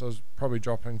fast. I was probably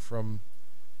dropping from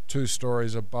 2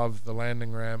 stories above the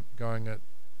landing ramp, going at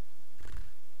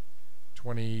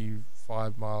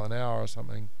 25 mile an hour or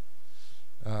something.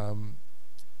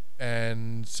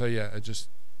 And so yeah, it just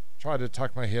tried to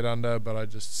tuck my head under, but I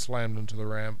just slammed into the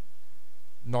ramp,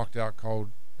 knocked out cold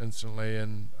instantly,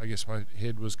 and I guess my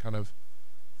head was kind of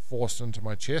forced into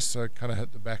my chest, so it kind of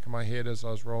hit the back of my head as I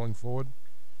was rolling forward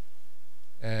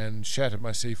and shattered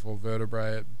my C4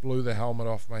 vertebrae. It blew the helmet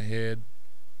off my head,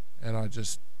 and I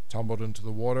just tumbled into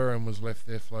the water and was left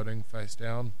there floating face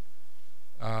down.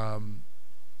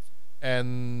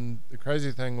 And the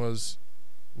crazy thing was,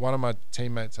 one of my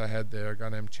teammates I had there, a guy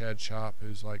named Chad Sharp,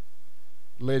 who's like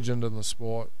legend in the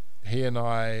sport, he and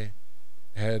I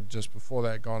had just before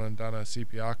that gone and done a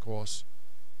CPR course,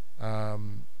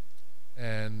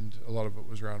 and a lot of it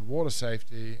was around water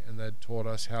safety, and they'd taught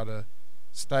us how to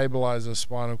stabilize a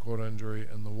spinal cord injury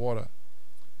in the water.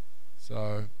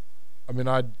 So, I mean,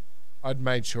 I'd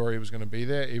made sure he was going to be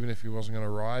there, even if he wasn't going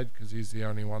to ride, because he's the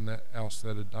only one else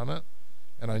that had done it,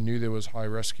 and I knew there was high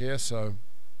risk here. So,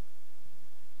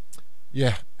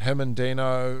 yeah, him and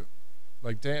Dino,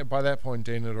 like by that point,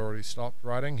 Dean had already stopped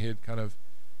riding. He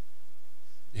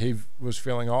was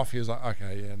feeling off. He was like,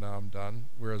 okay, yeah, no, I'm done.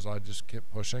 Whereas I just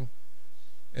kept pushing.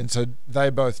 And so they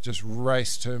both just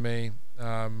raced to me.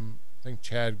 I think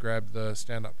Chad grabbed the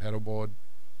stand-up paddleboard,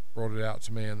 brought it out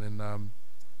to me, and then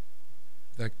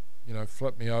they,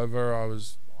 flipped me over. I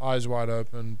was eyes wide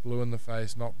open, blue in the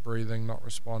face, not breathing, not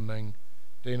responding.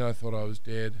 Dino thought I was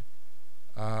dead.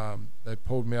 They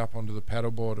pulled me up onto the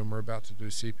paddleboard and were about to do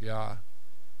CPR,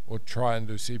 or try and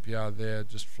do CPR there,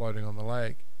 just floating on the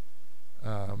lake.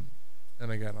 And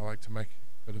again, I like to make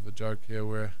a bit of a joke here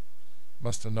where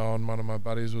must have known one of my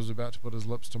buddies was about to put his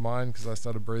lips to mine, because I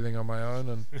started breathing on my own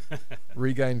and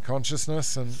regained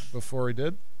consciousness and before he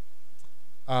did.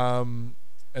 And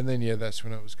then, yeah, that's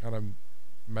when it was kind of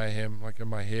mayhem. Like in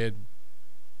my head,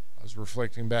 I was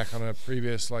reflecting back on a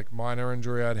previous like minor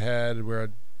injury I'd had where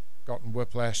I'd gotten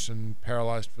whiplash and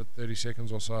paralyzed for 30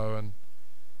 seconds or so. And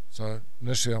so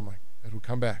initially I'm like, it'll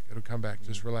come back,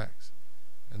 just relax.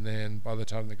 And then by the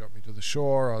time they got me to the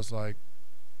shore, I was like,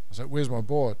 where's my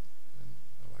board? And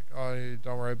they're like, oh,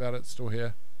 don't worry about it, it's still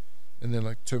here. And then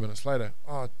like 2 minutes later,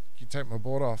 oh, can you take my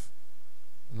board off?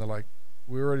 And they're like,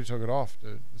 we already took it off,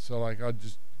 dude. So like I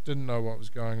just didn't know what was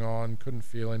going on, couldn't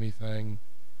feel anything,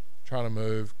 trying to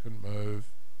move, couldn't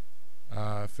move.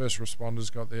 First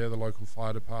responders got there, the local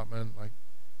fire department, like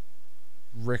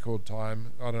record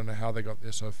time. I don't know how they got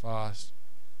there so fast.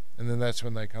 And then that's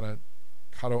when they kind of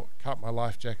cut my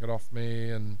life jacket off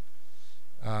me and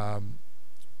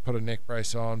put a neck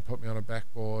brace on, put me on a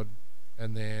backboard,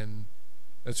 and then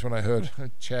that's when I heard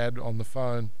Chad on the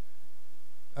phone,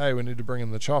 hey, we need to bring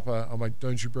in the chopper. I'm like,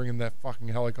 don't you bring in that fucking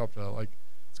helicopter, like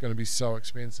it's going to be so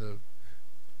expensive.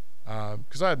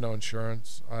 Because I had no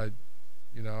insurance. I'd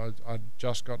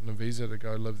just gotten a visa to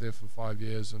go live there for 5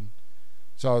 years, and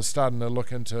so I was starting to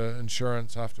look into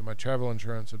insurance after my travel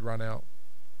insurance had run out.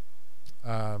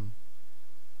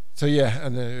 So yeah,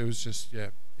 and then it was just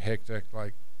hectic,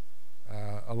 like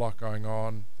a lot going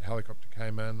on. The helicopter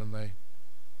came in and they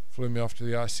flew me off to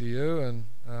the ICU, and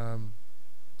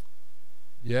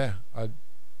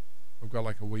I've got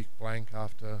like a week blank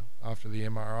after the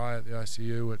MRI at the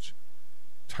ICU, which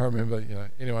I remember,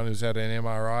 anyone who's had an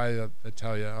MRI, they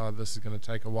tell you, oh, this is going to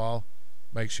take a while.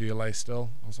 Make sure you lay still.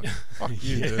 I was like, fuck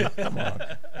you, dude. Come on.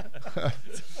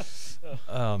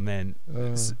 Oh, man.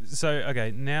 So,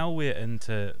 okay, now we're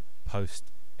into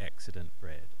post-accident,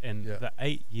 Brad. And the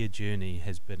 8-year journey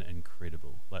has been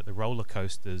incredible. Like the roller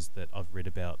coasters that I've read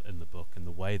about in the book, and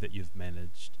the way that you've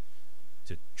managed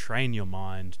to train your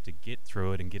mind to get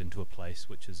through it and get into a place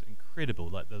which is incredible.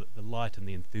 Like the light and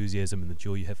the enthusiasm and the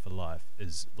joy you have for life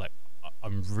is like,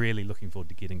 I'm really looking forward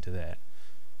to getting to that.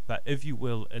 But if you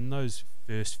will, in those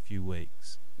first few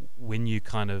weeks, when you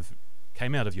kind of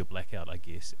came out of your blackout, I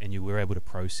guess, and you were able to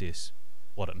process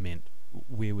what it meant,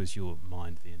 where was your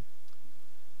mind then?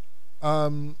 I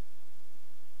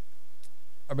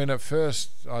mean, at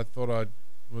first I thought I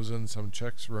was in some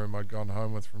chick's room I'd gone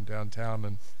home with from downtown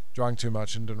and drunk too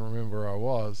much and didn't remember where I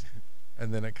was.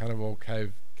 And then it kind of all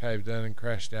caved in and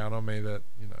crashed down on me that,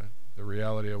 the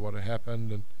reality of what had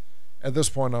happened. And at this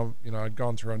point, I'd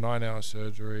gone through a 9-hour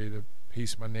surgery to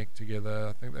piece my neck together.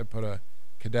 I think they put a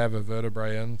cadaver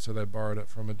vertebrae in, so they borrowed it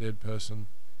from a dead person,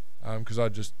 because I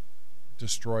just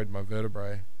destroyed my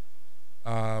vertebrae.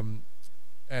 And,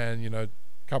 a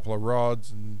couple of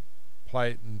rods and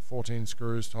plate and 14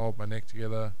 screws to hold my neck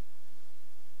together.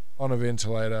 On a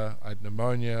ventilator, I had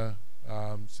pneumonia.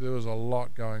 So there was a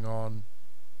lot going on.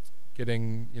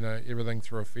 Getting, everything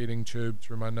through a feeding tube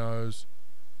through my nose.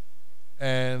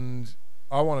 And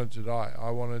I wanted to die.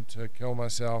 I wanted to kill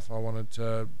myself.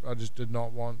 I just did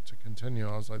not want to continue.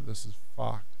 I was like, this is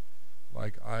fucked.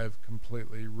 Like, I've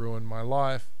completely ruined my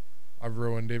life. I've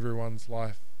ruined everyone's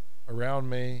life around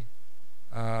me.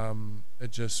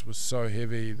 It just was so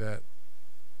heavy that,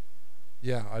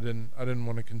 yeah, I didn't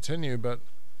want to continue. But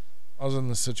I was in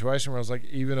this situation where I was like,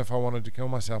 even if I wanted to kill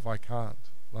myself, I can't.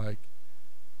 Like,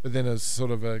 but then it's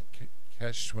sort of a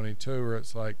catch-22 where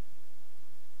it's like,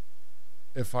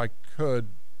 if I could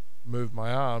move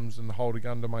my arms and hold a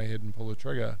gun to my head and pull the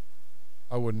trigger,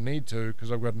 I wouldn't need to,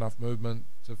 because I've got enough movement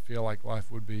to feel like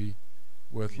life would be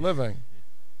worth living.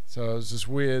 So it was this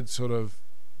weird sort of,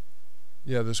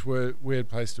 this weird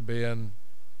place to be in.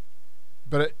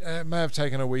 But it may have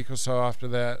taken a week or so after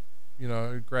that,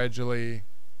 gradually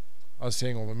I was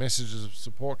seeing all the messages of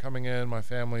support coming in. My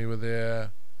family were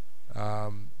there.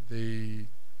 The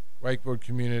wakeboard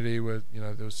community were,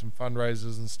 there was some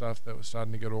fundraisers and stuff that were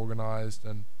starting to get organized.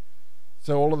 And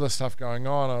so all of this stuff going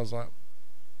on, I was like,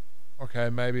 okay,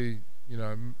 maybe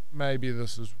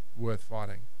this is worth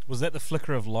fighting. Was that the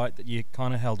flicker of light that you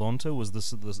kind of held on to? Was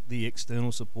this the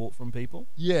external support from people?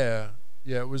 Yeah,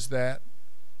 it was that.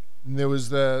 And there was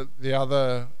the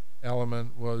other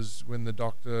element was when the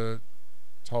doctor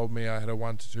told me I had a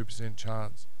 1 to 2%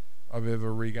 chance of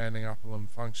ever regaining upper limb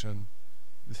function.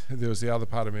 There was the other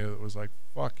part of me that was like,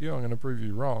 fuck you, I'm going to prove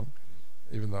you wrong,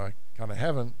 even though I kind of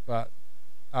haven't. But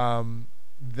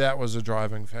that was a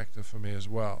driving factor for me as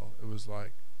well. It was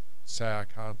like, say I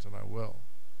can't and I will.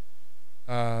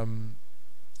 And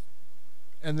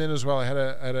then as well, I had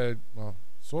a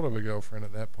sort of a girlfriend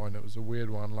at that point. It was a weird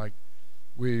one. Like,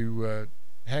 we were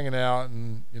hanging out,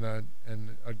 and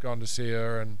and I'd gone to see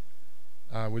her, and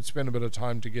we'd spent a bit of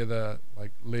time together,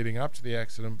 like leading up to the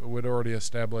accident. But we'd already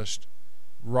established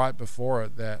right before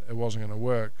it that it wasn't going to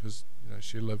work, because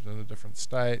she lived in a different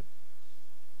state.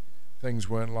 Things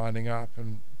weren't lining up,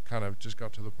 and kind of just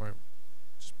got to the point,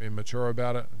 just being mature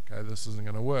about it. Okay, this isn't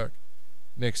going to work.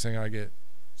 Next thing, I get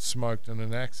smoked in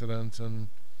an accident, and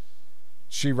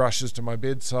she rushes to my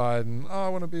bedside and, I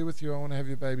want to be with you, I want to have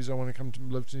your babies, I want to come to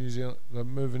live to New Zealand,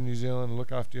 move in New Zealand and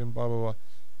look after you, and blah blah blah.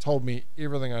 Told me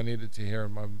everything I needed to hear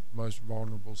in my most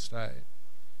vulnerable state,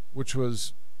 which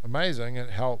was amazing. It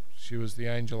helped. She was the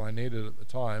angel I needed at the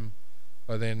time.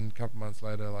 But then a couple months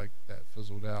later, like, that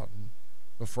fizzled out, and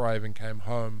before I even came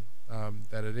home,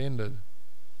 that had ended.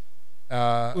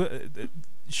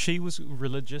 She was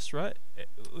religious, right?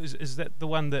 Is that the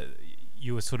one that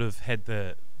you were sort of had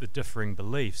the differing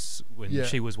beliefs when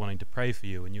she was wanting to pray for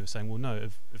you, and you were saying, well, no,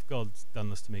 if God's done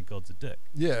this to me, God's a dick?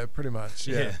 Yeah, pretty much.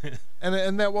 Yeah.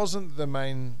 and that wasn't the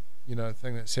main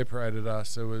thing that separated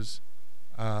us. It was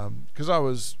because I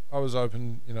was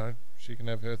open. She can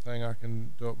have her thing, I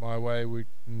can do it my way. We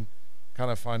can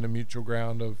kind of find a mutual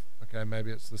ground of, okay,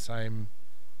 maybe it's the same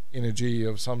energy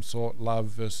of some sort, love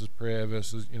versus prayer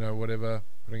versus whatever,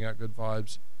 putting out good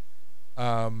vibes.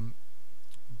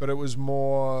 But it was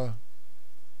more,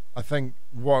 I think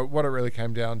what it really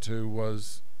came down to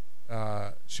was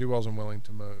she wasn't willing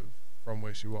to move from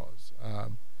where she was.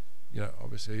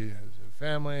 Obviously has her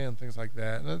family and things like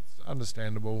that, and it's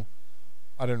understandable.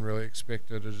 I didn't really expect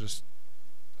her to just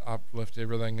uplift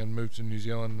everything and move to New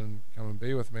Zealand and come and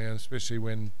be with me, and especially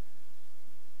when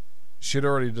she'd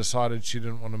already decided she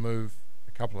didn't want to move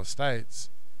a couple of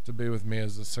states to be with me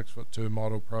as a 6'2"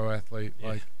 model pro athlete. Yeah.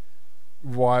 Like,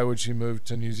 why would she move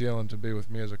to New Zealand to be with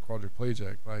me as a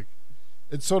quadriplegic? Like,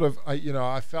 it's sort of,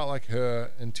 I felt like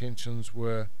her intentions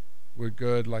were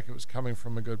good. Like, it was coming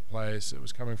from a good place. It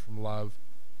was coming from love,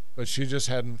 but she just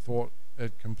hadn't thought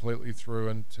it completely through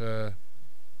into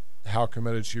how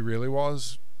committed she really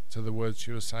was to the words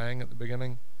she was saying at the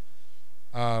beginning.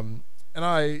 And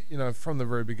I, from the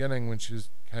very beginning, when she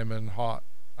came in hot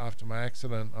after my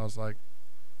accident, I was like,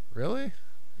 really?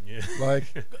 Yeah.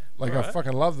 Like Right. I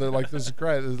fucking love that. Like, this is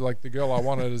great. This is like the girl I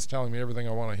wanted is telling me everything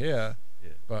I want to hear. Yeah.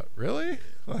 But really?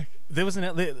 Like, There was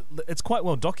it's quite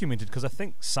well documented, because I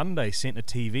think Sunday sent a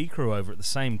TV crew over at the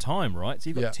same time, right? So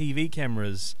you've got TV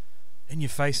cameras in your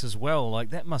face as well. Like,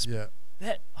 that must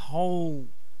that whole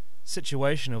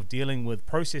situation of dealing with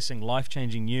processing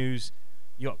life-changing news.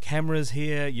 You got cameras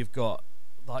here. You've got,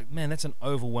 like, man, that's an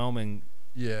overwhelming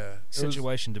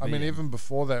situation to be in. I mean, even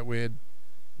before that, we'd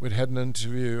had an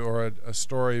interview or a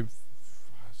story.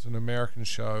 It's an American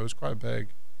show. It was quite big.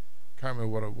 Can't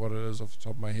remember what it is off the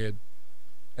top of my head.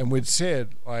 And we'd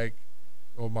said, like,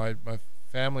 or my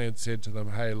family had said to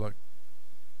them, hey, look,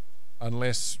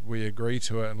 unless we agree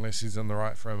to it, unless he's in the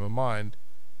right frame of mind,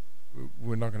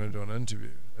 we're not going to do an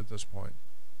interview at this point.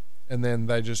 And then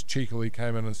they just cheekily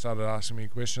came in and started asking me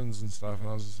questions and stuff, and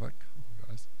I was just like, come on,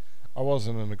 guys. I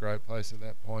wasn't in a great place at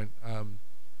that point.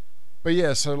 But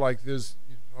yeah, so, like, there's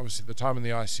obviously the time in the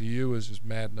ICU was just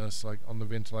madness, like, on the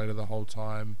ventilator the whole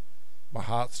time. My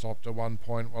heart stopped at one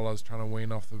point while I was trying to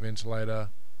wean off the ventilator.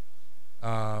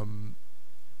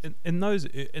 In those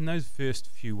first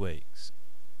few weeks,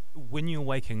 when you're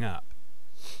waking up,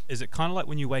 is it kind of like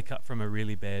when you wake up from a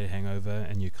really bad hangover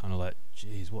and you're kind of like,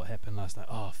 geez, what happened last night?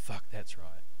 Oh fuck, that's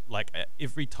right. Like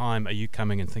every time, are you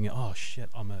coming and thinking, oh shit,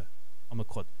 I'm a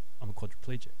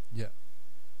quadriplegic? Yeah.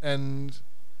 And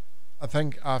I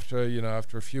think after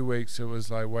a few weeks, it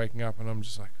was like waking up and I'm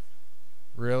just like,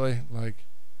 really? Like,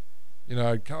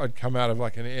 I'd come out of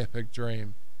like an epic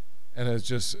dream, and it's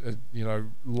just,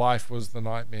 life was the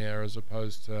nightmare as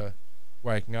opposed to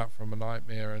waking up from a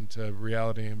nightmare into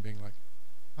reality and being like,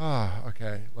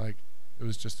 okay, like it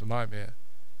was just a nightmare.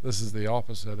 This is the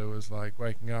opposite. It was like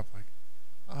waking up like,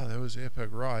 that was epic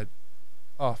ride.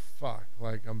 Oh fuck,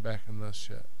 like I'm back in this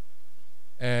shit.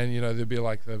 And there'd be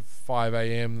like the 5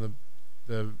 a.m.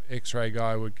 the X-ray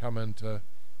guy would come in to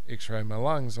X-ray my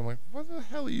lungs. I'm like, what the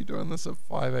hell are you doing this at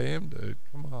 5 a.m., dude?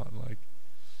 Come on, like.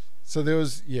 So there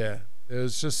was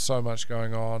just so much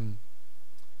going on,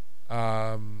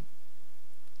 and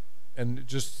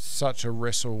just such a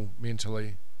wrestle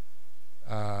mentally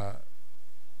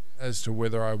as to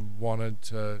whether I wanted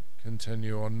to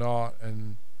continue or not,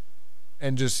 and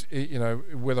just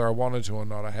whether I wanted to or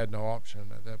not. I had no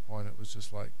option at that point. It was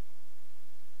just like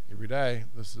every day,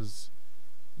 this is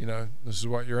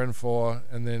what you're in for.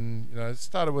 And then it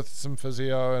started with some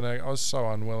physio, and I was so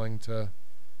unwilling to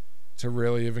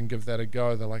really even give that a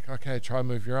go. They're like, okay, try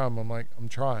move your arm. I'm like, I'm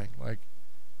trying. Like,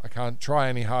 I can't try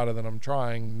any harder than I'm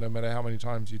trying, no matter how many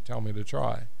times you tell me to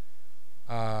try.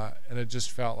 And it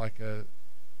just felt like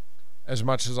as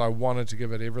much as I wanted to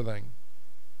give it everything,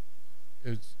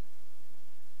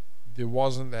 there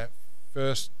wasn't that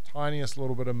first tiniest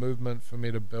little bit of movement for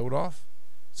me to build off.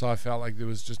 So I felt like there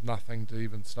was just nothing to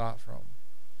even start from.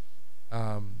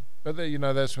 But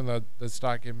that's when they'd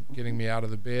start getting me out of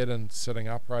the bed and sitting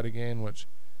upright again, which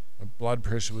my blood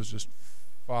pressure was just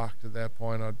fucked at that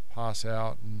point. I'd pass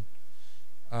out, and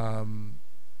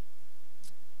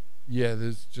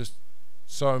there's just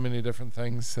so many different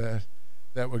things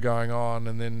that were going on.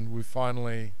 And then we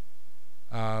finally,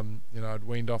 I'd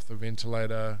weaned off the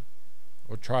ventilator,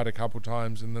 or tried a couple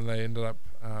times, and then they ended up,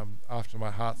 after my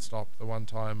heart stopped the one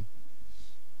time,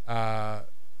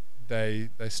 they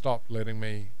stopped letting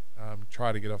me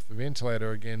try to get off the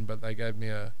ventilator again, but they gave me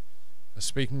a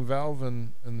speaking valve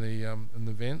in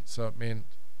the vent. So it meant,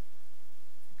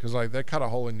 because like they cut a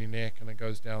hole in your neck and it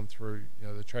goes down through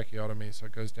the tracheotomy, so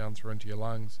it goes down through into your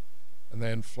lungs, and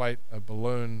they inflate a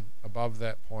balloon above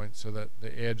that point so that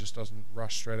the air just doesn't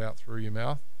rush straight out through your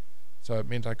mouth. So it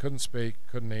meant I couldn't speak,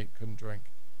 couldn't eat, couldn't drink.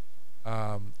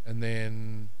 And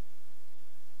then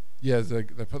they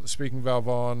put the speaking valve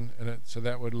on, and so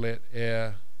that would let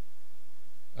air.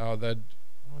 They'd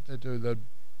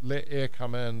let air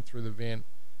come in through the vent,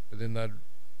 but then they'd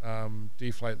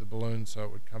deflate the balloon so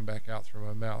it would come back out through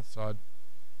my mouth. So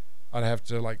I'd have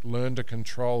to like learn to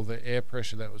control the air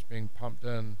pressure that was being pumped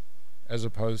in, as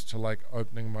opposed to like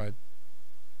opening my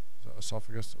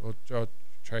esophagus or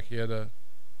trachea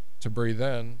to breathe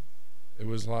in. It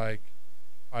was like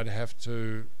I'd have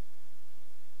to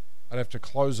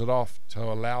close it off to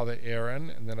allow the air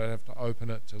in, and then I'd have to open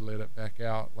it to let it back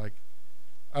out. Like,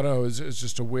 I don't know, it's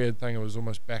just a weird thing. It was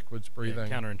almost backwards breathing.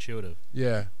 Yeah, counterintuitive.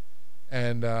 Yeah.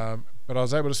 And but I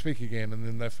was able to speak again, and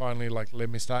then they finally like let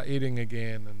me start eating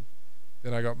again, and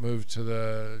then I got moved to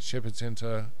the Shepherd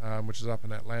Center, which is up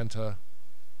in Atlanta.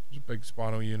 There's a big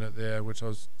spinal unit there, which I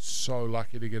was so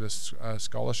lucky to get a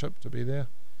scholarship to be there,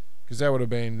 because that would have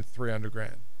been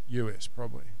 $300,000 US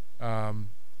probably.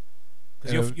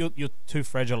 Because you're too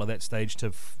fragile at that stage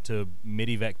to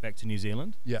medevac back to New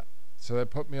Zealand. Yeah, so they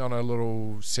put me on a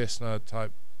little Cessna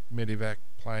type medevac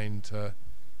plane to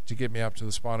get me up to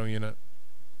the spinal unit,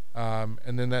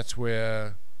 and then that's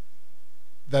where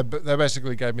they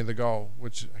basically gave me the goal,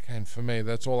 which again for me,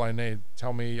 that's all I need.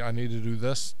 Tell me I need to do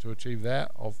this to achieve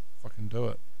that, I'll fucking do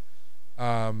it.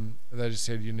 They just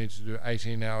said you need to do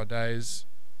 18-hour days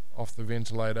off the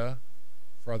ventilator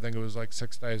for, I think it was like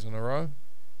 6 days in a row.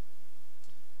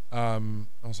 I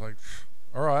was like,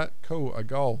 all right, cool, a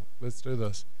goal, let's do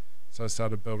this. So I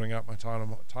started building up my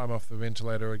time off the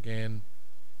ventilator again,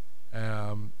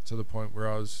 to the point where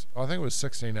I think it was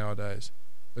 16-hour days,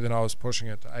 but then I was pushing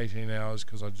it to 18 hours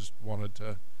because I just wanted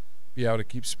to be able to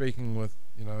keep speaking with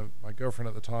my girlfriend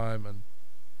at the time. And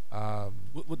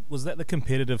was that the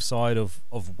competitive side of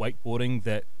wakeboarding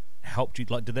that helped you?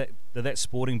 Like, did that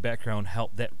sporting background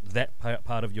help that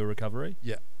part of your recovery?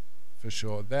 Yeah, for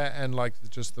sure. That, and like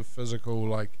just the physical,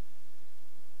 like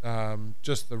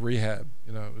just the rehab.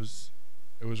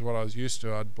 It was what I was used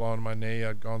to. I'd blown my knee.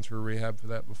 I'd gone through rehab for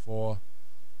that before.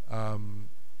 I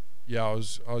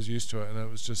was used to it, and it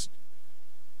was just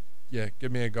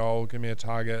give me a goal, give me a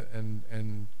target,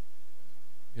 and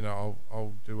you know,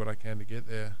 I'll do what I can to get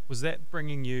there. Was that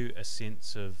bringing you a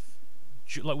sense of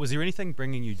like, was there anything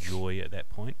bringing you joy at that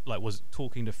point? Like, was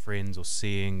talking to friends or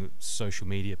seeing social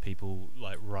media people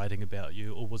like writing about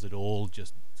you, or was it all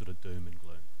just sort of doom and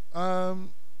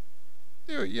gloom?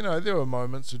 There were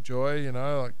moments of joy, you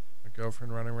know, like my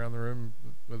girlfriend running around the room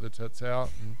with her tits out,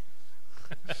 and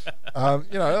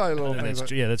you know, like little things.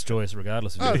 That's joyous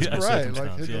regardless of it's your great. circumstance.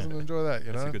 Like, who doesn't enjoy that?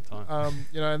 You know, it's a good time.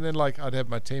 You know, and then like I'd have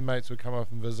my teammates would come up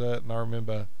and visit, and I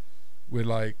remember we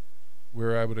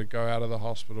were able to go out of the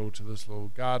hospital to this little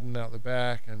garden out the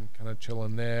back and kind of chill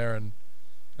in there, and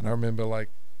I remember like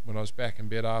when I was back in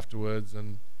bed afterwards,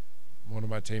 and one of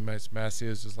my teammates, Massey,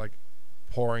 is just like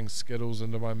pouring Skittles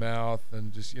into my mouth,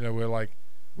 and just, you know,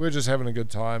 we're just having a good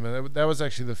time, and that was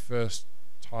actually the first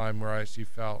time where I actually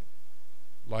felt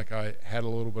like I had a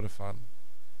little bit of fun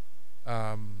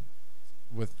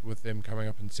with them coming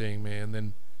up and seeing me. And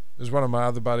then there's one of my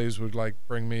other buddies would like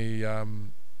bring me I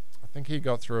think he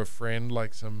got through a friend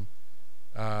like some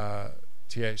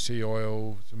THC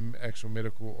oil, some actual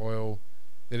medical oil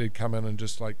that had come in and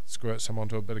just like squirt some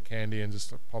onto a bit of candy and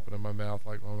just like, pop it in my mouth,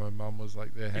 like when my mum was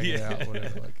like there hanging out or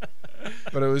whatever. Like,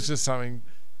 but it was just something,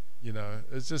 you know,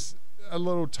 it's just a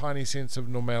little tiny sense of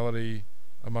normality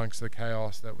amongst the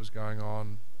chaos that was going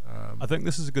on. I think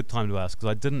this is a good time to ask, because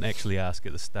I didn't actually ask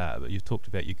at the start, but you talked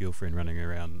about your girlfriend running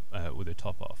around with her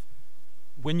top off.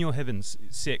 When you're having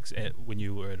sex when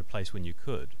you were at a place when you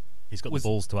could, he's got the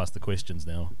balls to ask the questions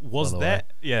now. Was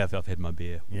that? Yeah, I've had my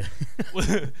beer. Yeah,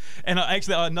 and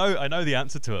I know the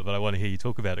answer to it, but I want to hear you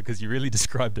talk about it, because you really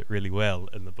described it really well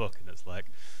in the book. And it's like,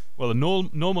 well, a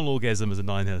normal orgasm is a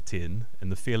 9 out of 10,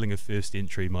 and the feeling of first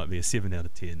entry might be a 7 out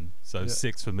of 10. So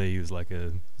sex for me was like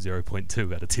a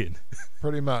 0.2 out of 10.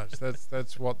 Pretty much.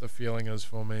 That's what the feeling is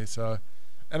for me. So,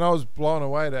 and I was blown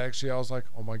away to actually, I was like,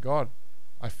 oh my God,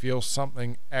 I feel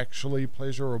something actually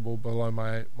pleasurable below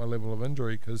my level of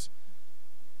injury, because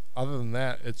other than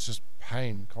that, it's just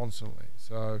pain constantly.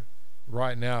 So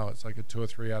right now, it's like a 2 or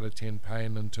 3 out of 10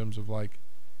 pain in terms of like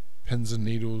pins and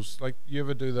needles. Like, you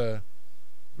ever do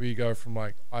where you go from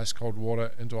like ice cold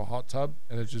water into a hot tub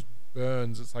and it just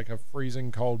burns? It's like a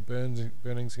freezing cold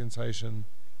burning sensation.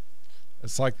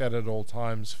 It's like that at all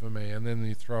times for me. And then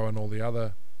you throw in all the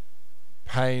other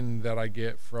pain that I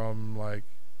get from like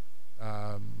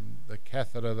the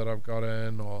catheter that I've got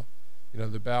in, or, you know,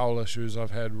 the bowel issues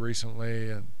I've had recently,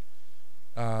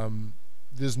 and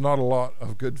there's not a lot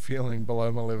of good feeling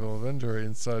below my level of injury.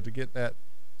 And so to get that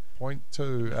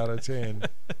 0.2 out of 10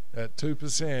 at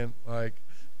 2%, like,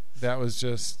 that was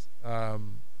just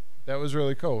that was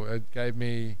really cool. It gave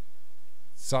me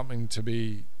something to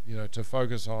be, you know, to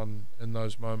focus on in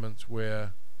those moments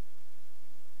where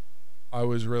I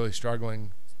was really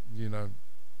struggling, you know,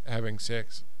 having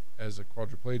sex as a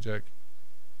quadriplegic.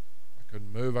 I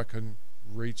couldn't move, I couldn't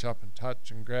reach up and touch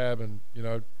and grab and, you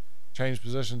know, change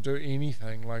position, do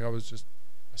anything. Like, I was just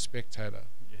a spectator,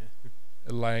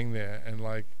 laying there, and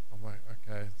like, I'm like,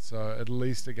 okay, so at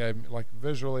least it gave me, like,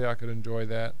 visually I could enjoy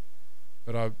that,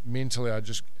 but mentally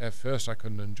at first I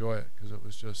couldn't enjoy it, because it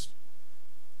was just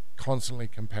constantly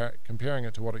comparing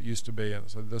it to what it used to be, and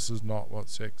so this is not what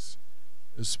sex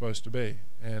is supposed to be.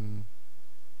 And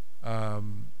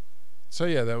so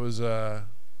yeah, that was a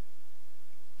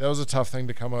tough thing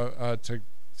to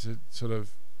to sort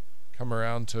of come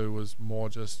around to, was more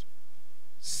just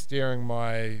steering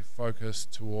my focus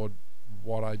toward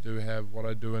what I do have, what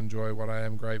I do enjoy, what I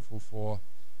am grateful for,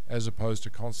 as opposed to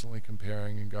constantly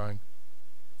comparing and going,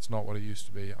 it's not what it used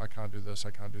to be. I can't do this, I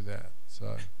can't do that.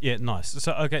 So yeah, nice.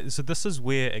 So okay, so this is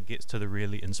where it gets to the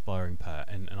really inspiring part,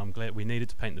 and I'm glad we needed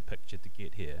to paint the picture to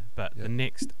get here. But the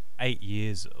next 8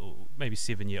 years, or maybe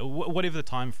 7 years, or whatever the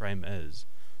time frame is,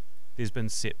 there's been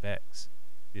setbacks.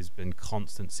 There's been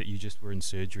constant you just were in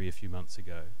surgery a few months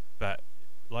ago. But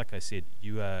like I said,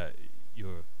 you've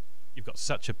got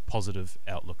such a positive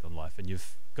outlook on life, and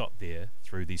you've got there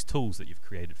through these tools that you've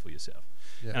created for yourself.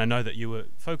 And I know that you were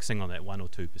focusing on that 1 or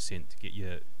 2% to get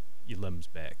your limbs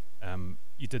back.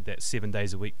 You did that 7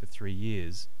 days a week for 3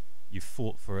 years. You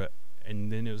fought for it,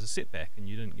 and then it was a setback, and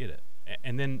you didn't get it.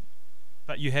 And then,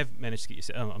 but you have managed to get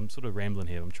yourself. I'm sort of rambling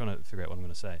here. I'm trying to figure out what I'm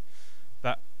going to say.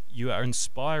 But you are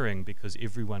inspiring, because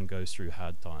everyone goes through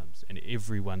hard times, and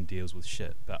everyone deals with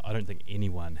shit. But I don't think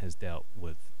anyone has dealt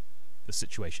with the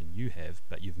situation you have,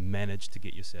 but you've managed to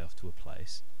get yourself to a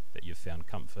place that you've found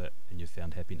comfort and you've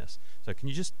found happiness. So can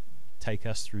you just take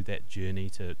us through that journey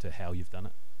to how you've done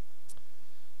it?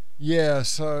 Yeah,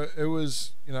 so it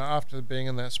was, after being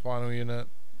in that spinal unit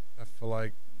for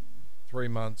like 3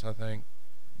 months, I think,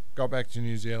 got back to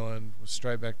New Zealand, was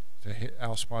straight back to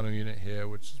our spinal unit here,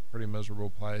 which is a pretty miserable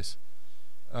place.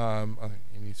 I think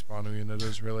any spinal unit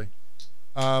is really.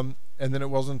 And then it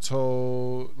wasn't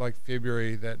until like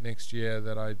February that next year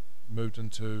that I moved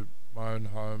into my own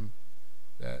home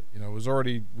that, you know, was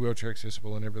already wheelchair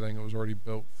accessible and everything. It was already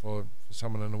built for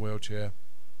someone in a wheelchair,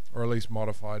 or at least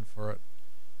modified for it.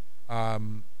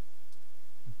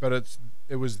 But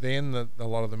it was then that a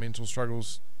lot of the mental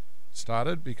struggles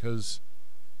started, because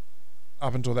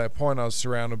up until that point I was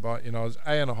surrounded by, you know, I was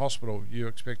in a hospital. You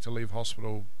expect to leave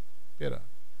hospital better.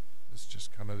 It's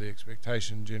just kind of the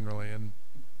expectation generally. And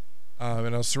I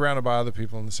was surrounded by other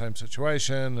people in the same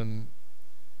situation, and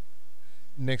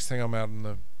next thing I'm out in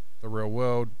the real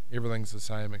world, everything's the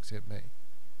same except me.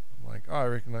 I'm like, oh,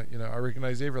 I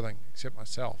recognize everything except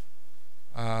myself.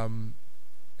 And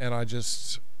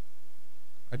that's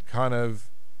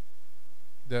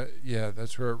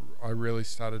where I really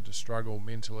started to struggle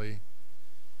mentally.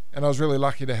 And I was really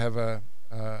lucky to have a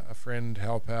friend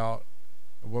help out,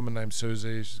 a woman named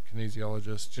Susie. She's a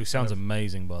kinesiologist. She sounds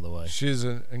amazing, by the way. She's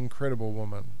an incredible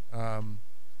woman.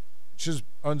 She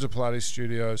owns a Pilates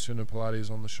studio, Suna Pilates,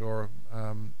 on the shore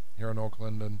here in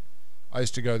Auckland, and I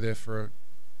used to go there for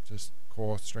just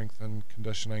core strength and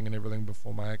conditioning and everything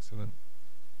before my accident.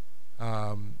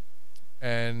 And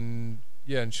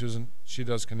she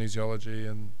does kinesiology,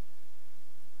 and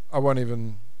I won't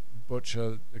even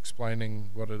butcher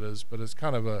explaining what it is, but it's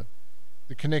kind of the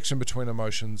connection between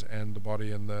emotions and the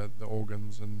body and the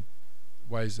organs, and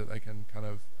ways that they can kind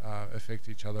of affect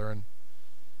each other.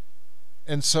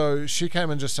 And so she came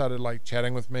and just started like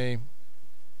chatting with me,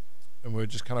 and we were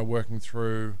just kind of working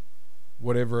through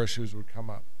whatever issues would come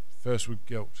up. First with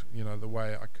guilt, you know, the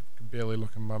way I could barely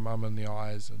look at my mum in the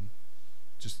eyes, and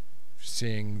just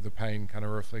seeing the pain kind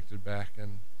of reflected back,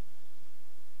 and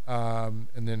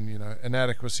then, you know,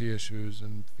 inadequacy issues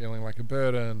and feeling like a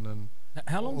burden. And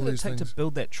how long did it take to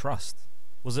build that trust?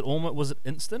 Was it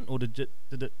instant, or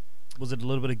was it a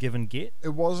little bit of give and get?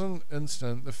 It wasn't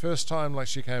instant. The first time, like,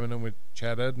 she came in and we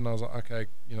chatted, and I was like, okay,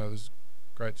 you know, this is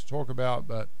great to talk about,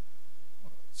 but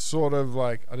sort of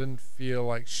like I didn't feel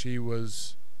like she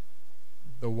was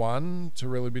the one to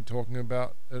really be talking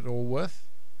about it all with,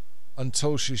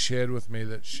 until she shared with me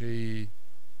that she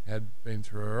had been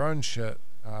through her own shit,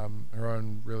 her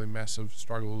own really massive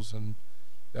struggles, and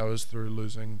that was through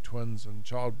losing twins and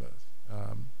childbirth.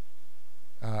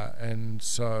 And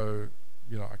so,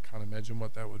 you know, I can't imagine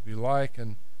what that would be like,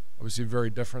 and obviously very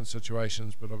different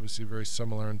situations, but obviously very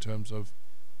similar in terms of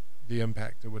the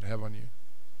impact it would have on you.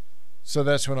 So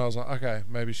that's when I was like, okay,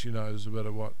 maybe she knows a bit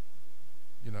of what,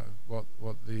 you know, what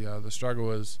the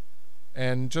struggle is.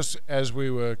 And just as we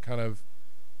were kind of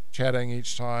chatting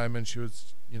each time, and she would,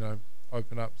 you know,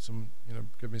 open up some, you know,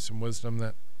 give me some wisdom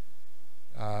that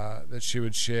she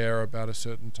would share about a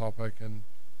certain topic, and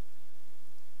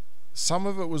some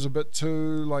of it was a bit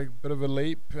too, like, bit of a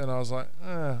leap, and I was like,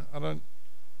 I don't,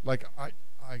 like, I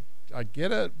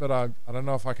get it, but I don't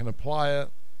know if I can apply it.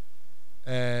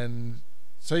 And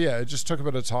so yeah, it just took a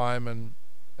bit of time, and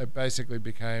it basically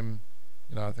became,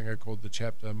 you know, I think I called the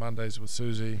chapter Mondays with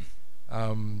Susie,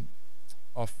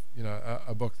 off, you know,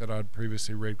 a book that I'd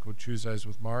previously read called Tuesdays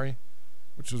with Murray,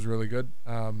 which was really good.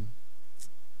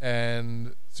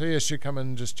 And so yeah, she'd come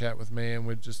and just chat with me,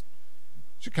 and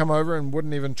she'd come over and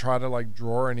wouldn't even try to like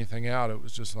draw anything out. It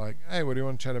was just like, hey, what do you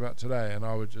want to chat about today? And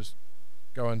I would just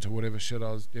go into whatever shit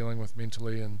I was dealing with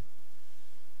mentally. And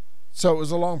so it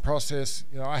was a long process.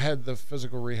 You know, I had the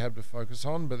physical rehab to focus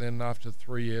on, but then after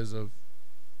 3 years of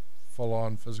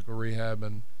full-on physical rehab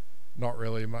and not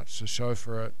really much to show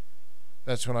for it,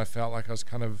 that's when I felt like I was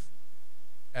kind of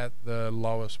at the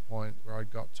lowest point where I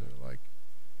got to. Like,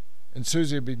 and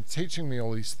Susie had been teaching me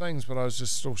all these things, but I was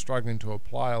just still struggling to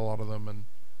apply a lot of them. And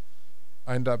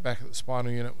I ended up back at the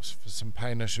spinal unit for some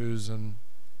pain issues, and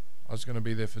I was going to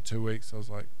be there for 2 weeks. I was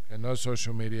like, okay, no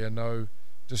social media, no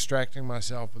distracting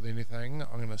myself with anything.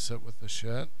 I'm going to sit with the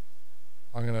shit.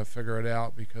 I'm going to figure it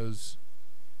out, because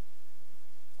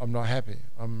I'm not happy.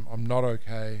 I'm not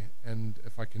okay, and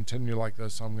if I continue like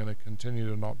this, I'm going to continue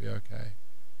to not be okay.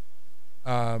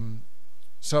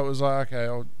 So it was like, okay,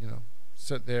 I'll, you know,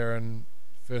 sit there, and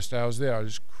first day I was there, I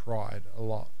just cried a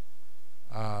lot.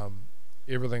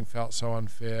 Everything felt so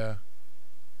unfair,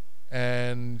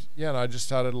 and yeah, and I just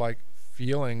started like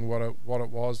feeling what it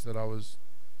was that I was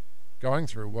going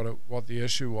through, what the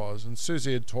issue was. And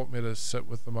Susie had taught me to sit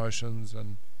with emotions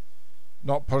and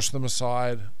not push them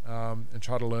aside, and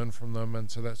try to learn from them.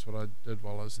 And so that's what I did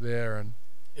while I was there. And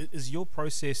is your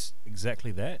process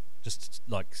exactly that? Just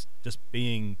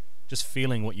feeling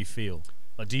what you feel?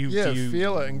 Like, do you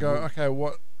feel it and go, okay,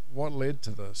 what what led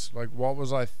to this? Like, what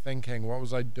was I thinking? What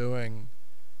was I doing?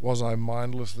 Was I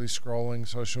mindlessly scrolling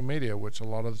social media, which a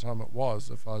lot of the time it was.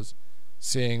 If I was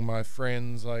seeing my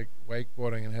friends like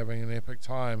wakeboarding and having an epic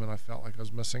time and I felt like I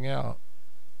was missing out,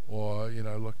 or, you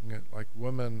know, looking at like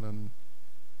women and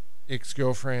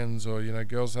ex-girlfriends, or, you know,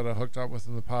 girls that I hooked up with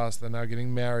in the past, they're now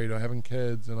getting married or having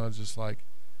kids, and I just like,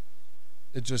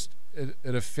 it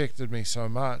affected me so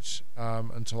much,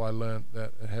 until I learned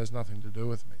that it has nothing to do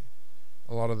with me.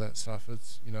 A lot of that stuff,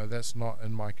 it's, you know, that's not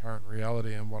in my current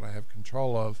reality and what I have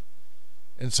control of.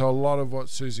 And so a lot of what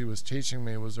Susie was teaching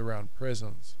me was around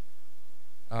presence,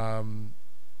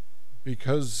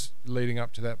 because leading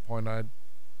up to that point,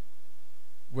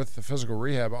 with the physical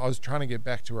rehab, I was trying to get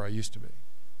back to where I used to be.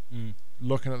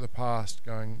 Looking at the past,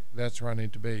 going, that's where I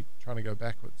need to be, trying to go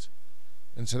backwards.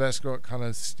 And so that's what kind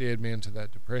of steered me into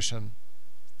that depression.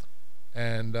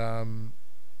 And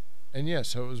yeah,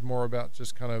 so it was more about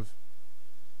just kind of,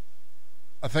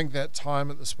 I think that time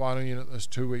at the spinal unit, those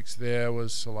 2 weeks there,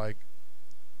 was to like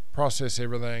process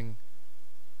everything.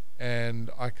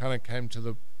 And I kind of came to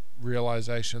the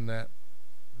realization that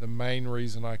the main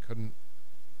reason I couldn't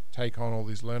take on all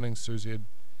these learnings Susie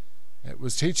it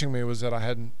was teaching me was that I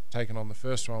hadn't taken on the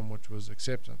first one, which was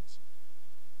acceptance.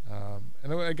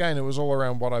 And again, it was all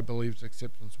around what I believed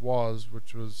acceptance was,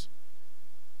 which was,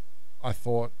 I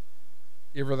thought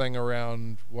everything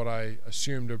around what I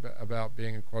assumed about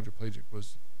being a quadriplegic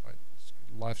was like,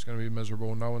 life's going to be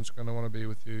miserable, no one's going to want to be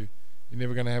with you, you're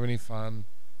never going to have any fun,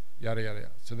 yada yada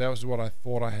yada. So that was what I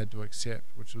thought I had to accept,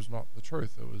 which was not the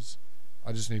truth. It was,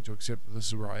 I just need to accept that this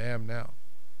is where I am now.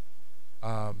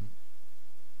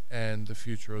 And the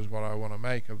future is what I want to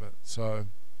make of it. So,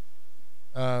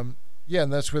 yeah,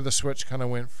 and that's where the switch kind of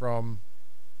went from,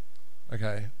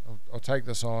 okay, I'll take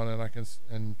this on, and I can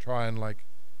and try and like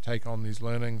take on these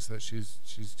learnings that she's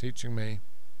teaching me.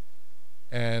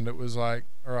 And it was like,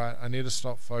 all right, I need to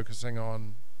stop focusing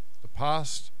on the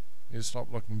past. I need to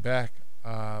stop looking back.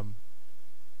 Got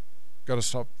to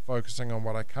stop focusing on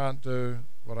what I can't do,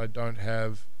 what I don't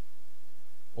have,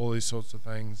 all these sorts of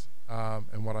things.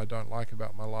 And what I don't like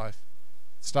about my life.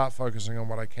 Start focusing on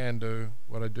what I can do,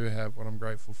 what I do have, what I'm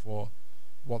grateful for,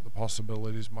 what the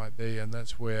possibilities might be. And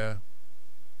that's where,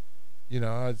 you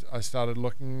know, I started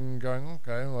looking, going,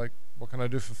 okay, like, what can I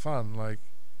do for fun? Like,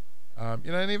 you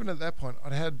know, and even at that point,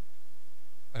 I'd had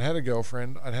a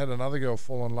girlfriend. I'd had another girl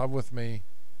fall in love with me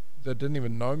that didn't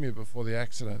even know me before the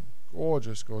accident.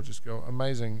 Gorgeous, gorgeous girl.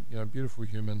 Amazing, you know, beautiful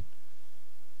human.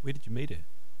 Where did you meet her?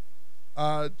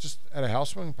 Just at a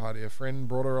housewarming party. A friend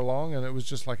brought her along, and it was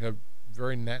just like a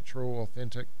very natural,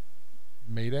 authentic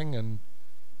meeting. And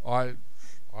I,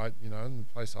 you know, in the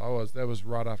place I was, that was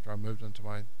right after I moved into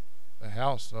the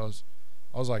house. So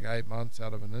I was like 8 months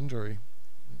out of an injury,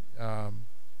 out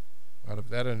of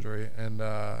that injury, and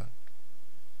I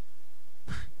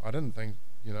didn't think,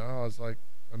 you know, I was like,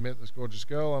 I met this gorgeous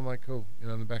girl. I'm like, cool. You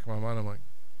know, in the back of my mind, I'm like,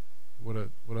 would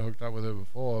have hooked up with her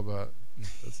before, but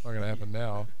it's not going to happen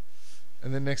now.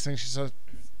 And then next thing she said,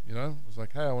 you know, was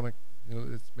like, hey, I want to, you know,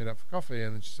 let's meet up for coffee.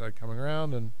 And then she started coming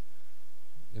around, and,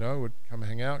 you know, would come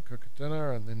hang out, cook at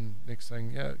dinner. And then next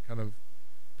thing, yeah, it kind of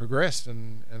progressed.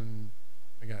 And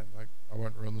again, like, I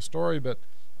won't ruin the story, but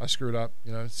I screwed up,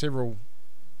 you know, several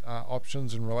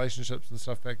options and relationships and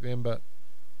stuff back then. But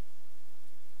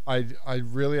I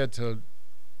really had to,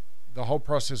 the whole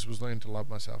process was learning to love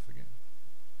myself again.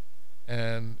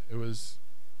 And it was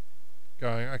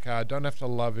going, okay, I don't have to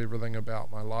love everything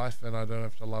about my life, and I don't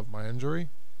have to love my injury,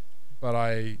 but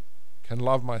I can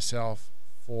love myself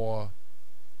for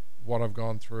what I've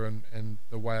gone through and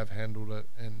the way I've handled it,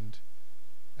 and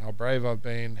how brave I've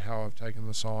been, how I've taken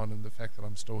this on, and the fact that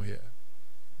I'm still here,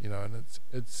 you know. And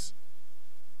it's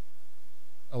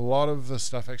a lot of the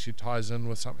stuff actually ties in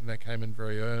with something that came in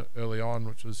very early on,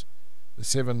 which was the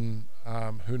 7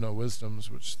 Huna wisdoms,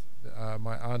 which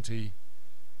my auntie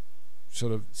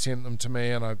sort of sent them to me,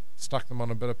 and I stuck them on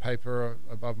a bit of paper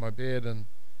above my bed and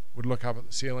would look up at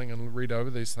the ceiling and read over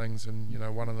these things. And, you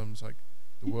know, one of them's like,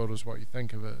 the world is what you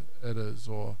think of it is,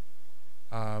 or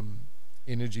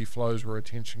energy flows where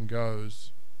attention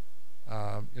goes.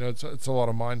 You know, it's a lot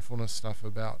of mindfulness stuff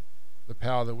about the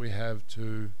power that we have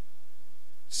to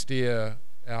steer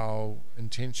our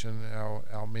intention,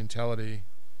 our mentality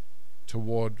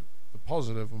toward the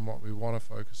positive and what we want to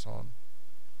focus on.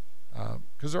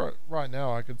 Because right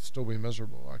now I could still be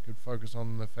miserable. I could focus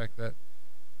on the fact that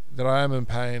I am in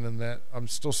pain and that I'm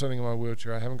still sitting in my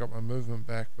wheelchair. I haven't got my movement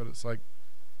back, but it's like,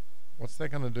 what's that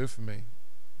going to do for me?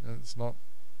 And it's not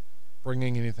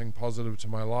bringing anything positive to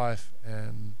my life.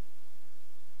 And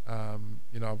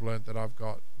you know, I've learned that I've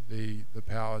got the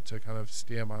power to kind of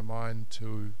steer my mind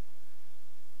to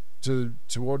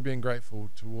toward being grateful,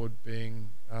 toward being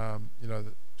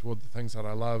toward the things that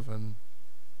I love. And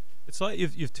it's like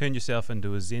you've turned yourself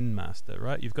into a Zen master,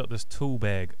 right? You've got this tool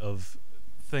bag of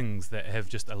things that have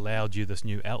just allowed you this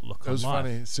new outlook on life. It was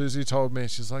funny. Susie told me,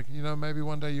 she's like, maybe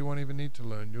one day you won't even need to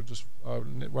learn. You'll just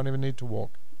won't even need to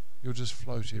walk. You'll just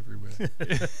float everywhere.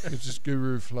 You'll just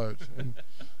guru float. And,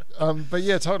 but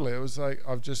yeah, totally. It was like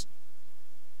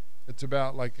it's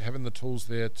about like having the tools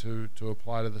there to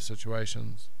apply to the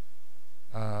situations.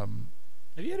 Have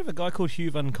you heard of a guy called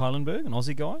Hugh van Cuylenberg, an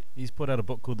Aussie guy? He's put out a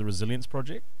book called The Resilience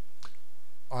Project.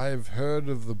 I've heard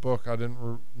of the book. I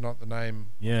didn't not the name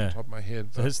off the top of my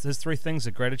head. So his 3 things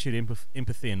are gratitude,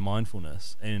 empathy, and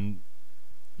mindfulness. And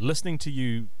listening to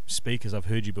you speak as I've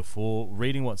heard you before,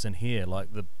 reading what's in here,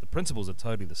 like the principles are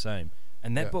totally the same.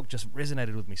 And that book just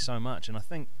resonated with me so much. And I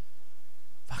think,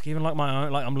 fuck, even like my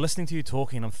own, like I'm listening to you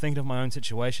talking, I'm thinking of my own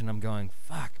situation. I'm going,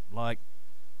 fuck, like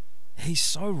he's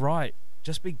so right.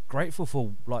 Just be grateful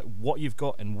for like what you've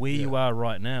got and where you are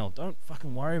right now. Don't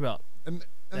fucking worry about. And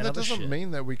that doesn't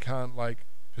mean that we can't like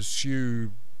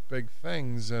pursue big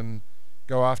things and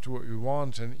go after what we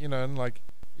want, and and like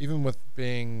even with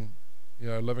being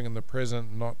living in the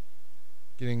present and not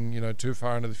getting too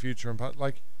far into the future, and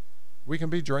like we can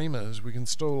be dreamers. We can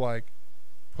still like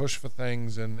push for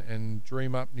things and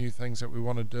dream up new things that we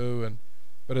want to do,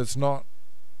 but it's not.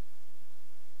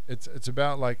 It's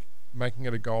about like making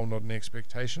it a goal, not an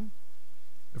expectation.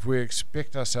 If we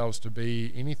expect ourselves to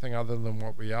be anything other than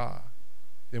what we are,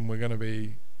 then we're going to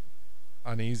be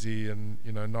uneasy and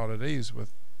not at ease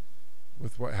with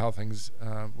how things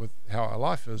with how our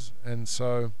life is. And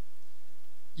so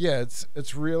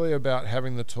it's really about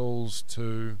having the tools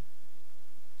to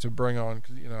bring on,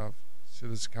 because I've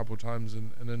said this a couple of times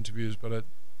in interviews, but it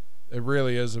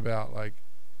really is about like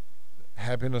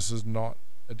happiness is not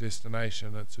a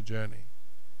destination, it's a journey.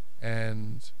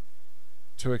 And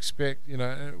to expect,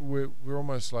 we're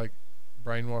almost like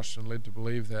brainwashed and led to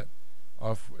believe that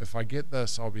if I get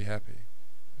this, I'll be happy.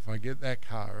 If I get that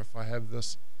car, if I have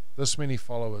this many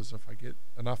followers, if I get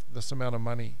this amount of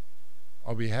money,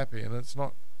 I'll be happy. And it's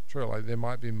not true. Like there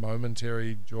might be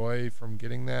momentary joy from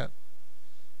getting that,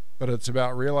 but it's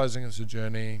about realizing it's a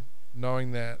journey,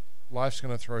 knowing that life's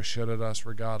going to throw shit at us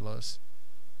regardless,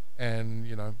 and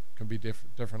can be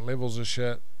different levels of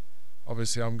shit.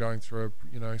 Obviously, I'm going through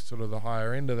sort of the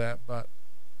higher end of that, but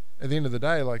at the end of the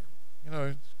day, like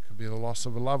it could be the loss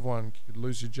of a loved one, you could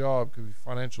lose your job, could be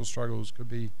financial struggles, could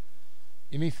be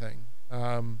anything,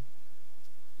 and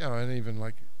even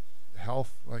like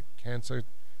health, like cancer.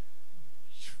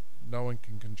 No one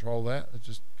can control that; it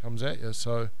just comes at you.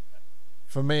 So,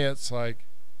 for me, it's like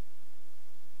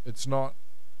it's not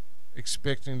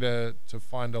expecting to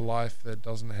find a life that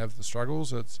doesn't have the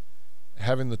struggles. It's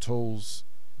having the tools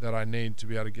that I need to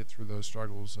be able to get through those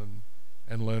struggles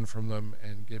and learn from them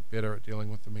and get better at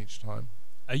dealing with them each time.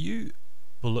 Are you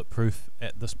bulletproof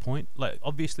at this point? Like,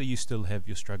 obviously you still have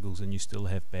your struggles and you still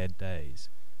have bad days,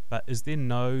 but is there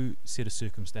no set of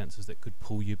circumstances that could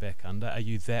pull you back under? Are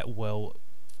you that well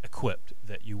equipped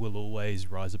that you will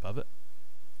always rise above it?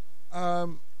 I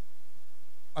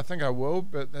think I will,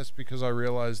 but that's because I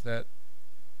realize that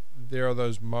there are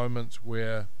those moments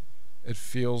where it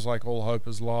feels like all hope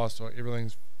is lost or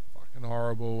everything's fucking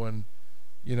horrible, and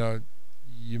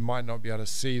you might not be able to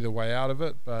see the way out of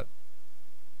it, but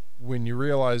when you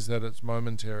realize that it's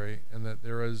momentary and that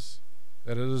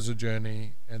it is a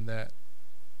journey, and that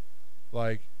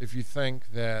like if you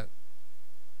think that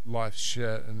life's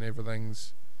shit and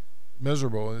everything's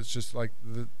miserable, it's just like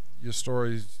your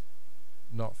story's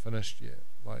not finished yet.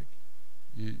 Like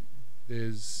I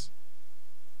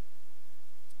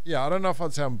don't know if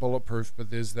I'd say I'm bulletproof,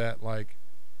 but there's that like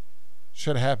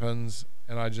shit happens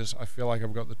and I feel like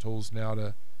I've got the tools now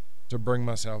to bring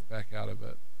myself back out of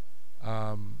it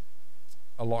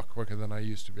a lot quicker than I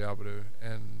used to be able to.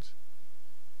 And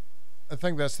I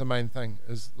think that's the main thing,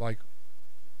 is like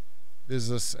there's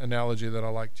this analogy that I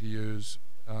like to use,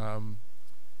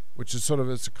 which is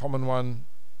it's a common one.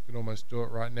 You can almost do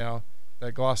it right now.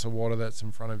 That glass of water that's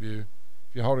in front of you,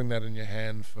 if you're holding that in your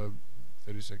hand for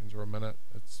 30 seconds or a minute,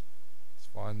 it's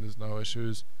fine, there's no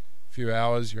issues. A few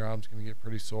hours, your arm's going to get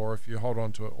pretty sore. If you hold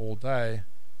on to it all day,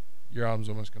 your arm's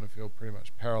almost going to feel pretty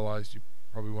much paralyzed. You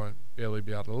probably won't barely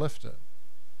be able to lift it.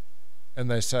 And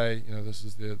they say, this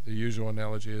is the usual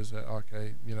analogy, is that,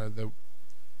 okay, the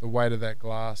weight of that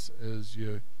glass is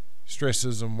your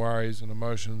stresses and worries and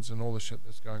emotions and all the shit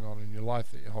that's going on in your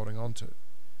life that you're holding on to.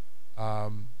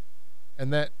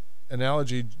 And that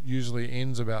analogy usually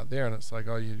ends about there, and it's like,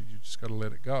 oh, you just got to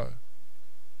let it go.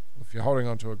 If you're holding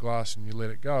onto a glass and you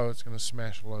let it go, it's going to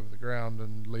smash all over the ground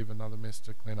and leave another mess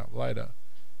to clean up later.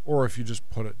 or if you just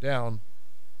put it down,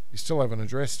 you still haven't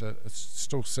addressed it. It's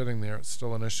still sitting there. It's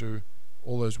still an issue.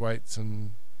 All those weights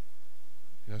and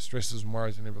stresses and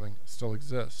worries and everything still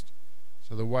exist.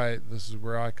 So this is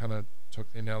where I kind of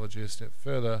took the analogy a step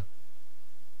further.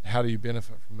 How do you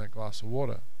benefit from that glass of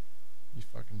water? You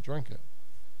fucking drink it.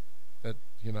 That,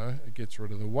 it gets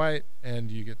rid of the weight and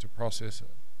you get to process it.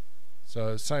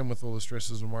 So same with all the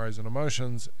stresses and worries and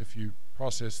emotions. If you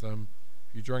process them,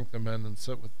 if you drink them in and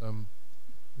sit with them,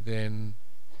 then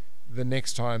the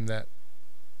next time that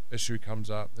issue comes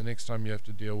up, the next time you have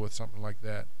to deal with something like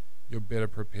that, you're better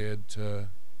prepared to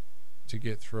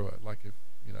get through it. Like if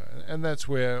and that's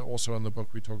where also in the book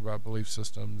we talk about belief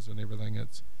systems and everything.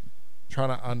 It's trying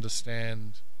to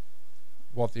understand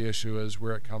what the issue is,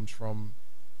 where it comes from,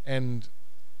 and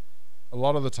a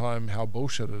lot of the time how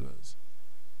bullshit it is.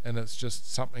 And it's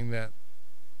just something that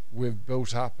we've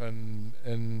built up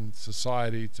in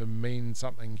society to mean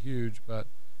something huge, but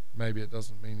maybe it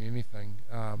doesn't mean anything.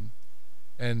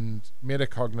 And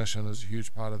metacognition is a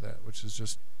huge part of that, which is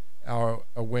just our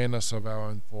awareness of our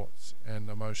own thoughts and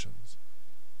emotions.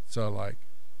 So like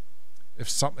if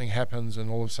something happens and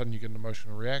all of a sudden you get an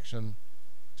emotional reaction,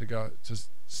 to just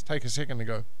take a second to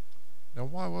go, now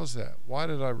why was that? Why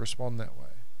did I respond that way?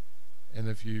 And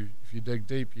if you dig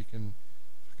deep,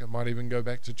 it might even go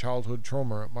back to childhood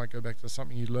trauma. It might go back to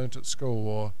something you learnt at school,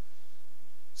 or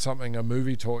something a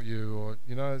movie taught you, or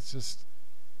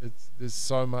there's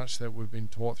so much that we've been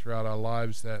taught throughout our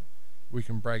lives that we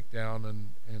can break down and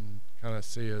kind of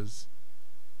see as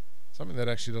something that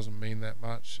actually doesn't mean that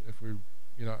much. If we,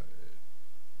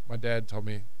 my dad told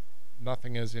me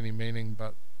nothing has any meaning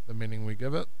but the meaning we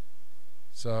give it.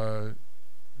 So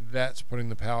that's putting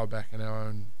the power back in our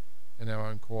own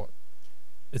court.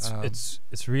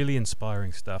 It's really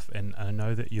inspiring stuff, and I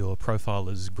know that your profile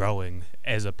is growing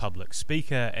as a public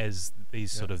speaker, as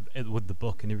these sort of with the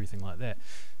book and everything like that,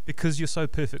 because you're so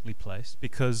perfectly placed.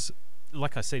 Because,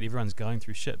 like I said, everyone's going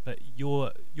through shit, but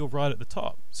you're right at the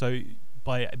top. So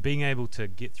by being able to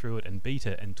get through it and beat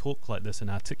it and talk like this and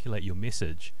articulate your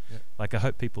message, like I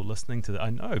hope people listening to I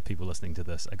know people listening to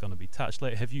this are going to be touched.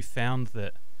 Like, have you found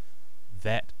that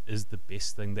is the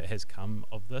best thing that has come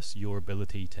of this, your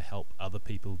ability to help other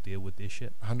people deal with their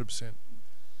shit? 100%.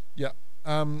 Yeah.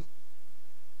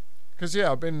 Because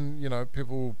I've been,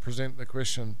 people present the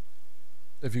question,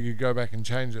 if you could go back and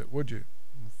change it, would you?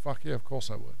 Fuck yeah, of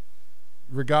course I would.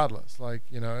 Regardless,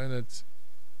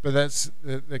 but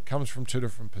that comes from two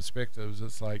different perspectives.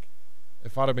 It's like,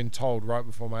 if I'd have been told right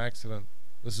before my accident,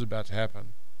 this is about to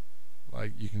happen,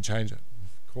 like, you can change it.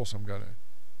 Of course I'm going to.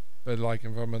 But like,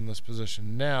 if I'm in this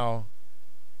position now,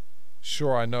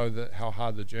 sure, I know that how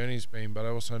hard the journey's been, but I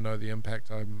also know the impact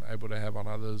I'm able to have on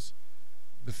others.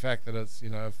 The fact that it's,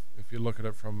 if you look at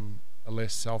it from a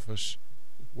less selfish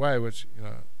way, which,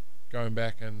 going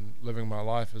back and living my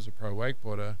life as a pro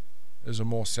wakeboarder is a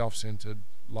more self-centered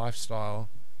lifestyle.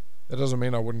 That doesn't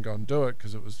mean I wouldn't go and do it,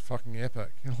 because it was fucking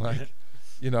epic.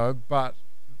 But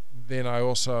then I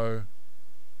also,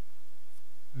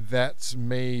 that's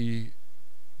me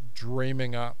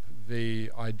dreaming up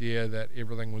the idea that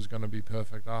everything was going to be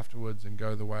perfect afterwards and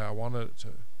go the way I wanted it to,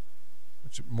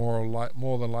 which more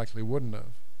than likely wouldn't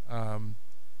have.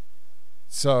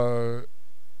 So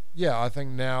I think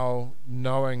now,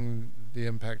 knowing the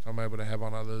impact I'm able to have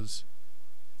on others,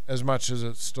 as much as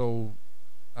it still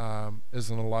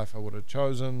isn't a life I would have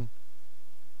chosen,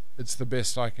 it's the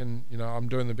best I can, I'm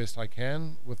doing the best I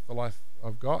can with the life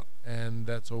I've got, and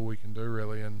that's all we can do,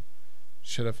 really. And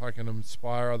shit, if I can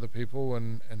inspire other people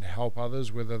and help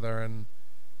others, whether they're in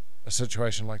a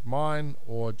situation like mine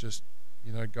or just,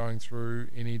 going through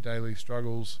any daily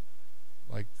struggles,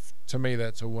 like, to me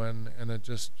that's a win. And it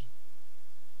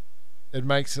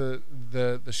makes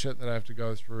the shit that I have to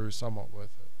go through somewhat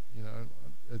worth it.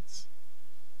 It's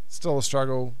still a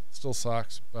struggle, still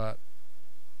sucks, but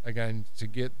again, to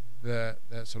get that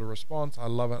sort of response, I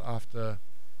love it after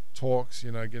talks,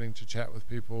 getting to chat with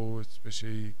people,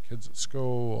 especially kids at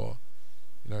school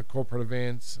or corporate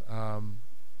events. I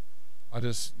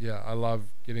love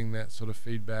getting that sort of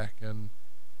feedback and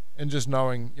just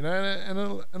knowing, in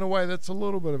a way that's a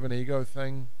little bit of an ego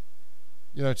thing,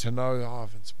 to know,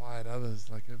 I've inspired others,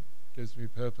 like, it gives me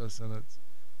purpose. And it's,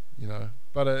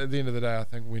 but at the end of the day, I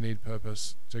think we need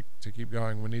purpose to keep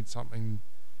going. We need something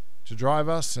to drive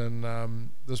us,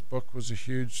 and this book was a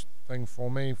huge thing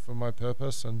for me, for my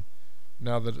purpose. And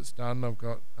now that it's done, I've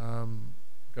got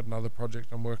another project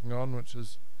I'm working on, which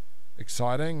is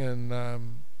exciting. And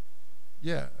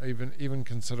even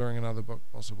considering another book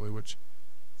possibly, which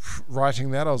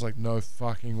writing that, I was like, no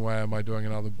fucking way am I doing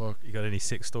another book. You got any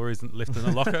sex stories left in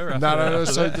the locker? No.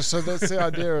 So that's the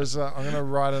idea, is I'm going to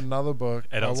write another book.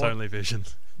 Adults only version.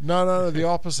 No, the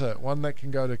opposite. One that can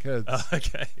go to kids. Oh,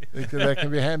 okay. That can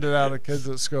be handed out to kids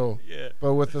at school. Yeah.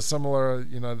 But with the similar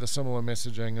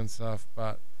messaging and stuff,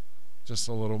 but just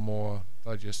a little more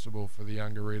digestible for the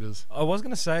younger readers. I was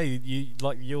going to say, you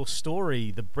like your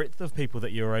story, the breadth of people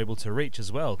that you're able to reach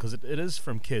as well, because it is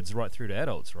from kids right through to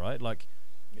adults, right? Like,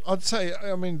 I'd say,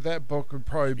 I mean, that book would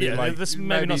probably be like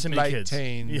maybe not so many late kids.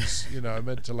 teens,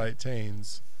 mid to late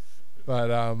teens. But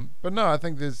no, I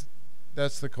think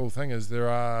that's the cool thing, is there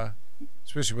are,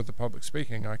 especially with the public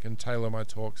speaking, I can tailor my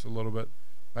talks a little bit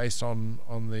based on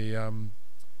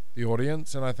the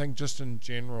audience, and I think just in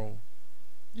general,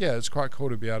 yeah, it's quite cool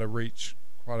to be able to reach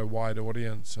quite a wide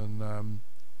audience, and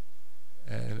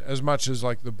as much as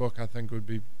like the book I think would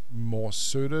be more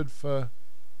suited for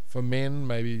men,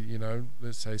 maybe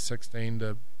let's say 16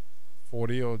 to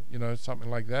 40 or something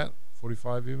like that,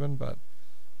 45 even, but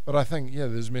I think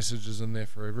there's messages in there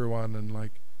for everyone, and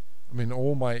like, I mean,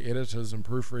 all my editors and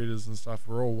proofreaders and stuff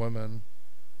were all women,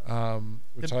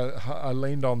 which I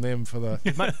leaned on them for the.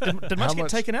 Did much get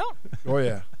taken out? Oh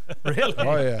yeah. Really?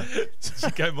 Oh yeah. Did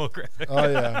you go more graphic? Oh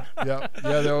yeah. Yeah.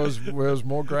 There was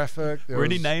more graphic. Were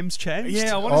any names changed?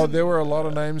 Yeah. There were a lot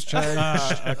of names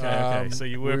changed. Okay. So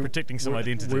you were protecting some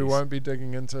identities. We won't be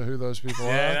digging into who those people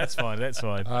are. Yeah, that's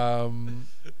fine.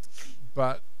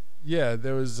 But yeah,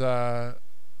 there was a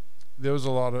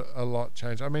lot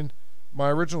changed. I mean, my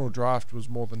original draft was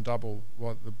more than double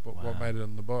what made it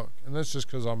in the book, and that's just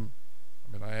because I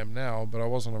am now, but I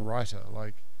wasn't a writer.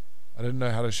 Like, I didn't know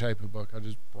how to shape a book. I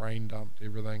just brain dumped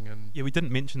everything. And yeah, we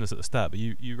didn't mention this at the start, but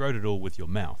you wrote it all with your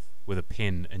mouth, with a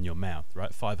pen in your mouth,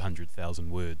 right? 500,000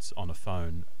 words on a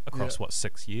phone across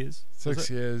 6 years? 6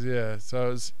 years, yeah. So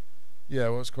it was,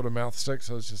 what's called a mouth stick.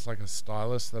 So it's just like a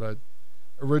stylus that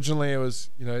originally it was,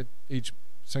 each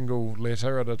single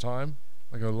letter at a time,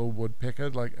 like a little woodpecker,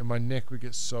 like, and my neck would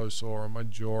get so sore and my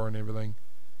jaw and everything.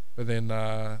 But then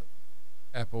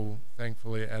Apple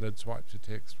thankfully added swipe to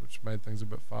text, which made things a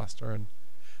bit faster and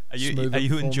Are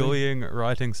you enjoying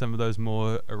writing some of those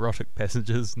more erotic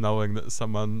passages, knowing that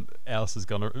someone else is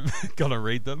gonna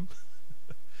read them?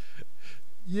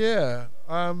 Yeah.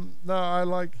 No, I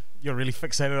like. You're really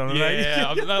fixated on it. Yeah.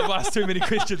 I'm not asked too many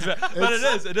questions, but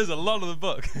it is a lot of the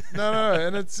book. No,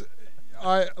 and it's.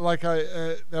 That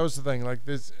was the thing. Like,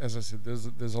 there's, as I said,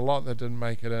 there's a lot that didn't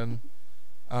make it in,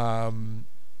 from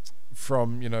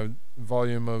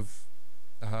volume of,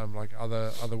 like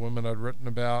other women I'd written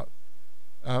about,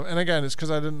 and again, it's because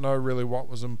I didn't know really what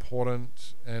was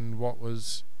important and what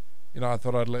was, I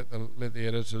thought I'd let the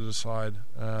editor decide,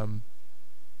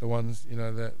 the ones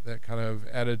that kind of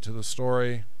added to the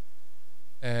story,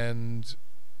 and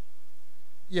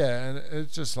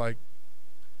it's just like,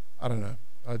 I don't know.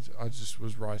 I just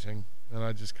was writing, and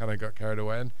I just kind of got carried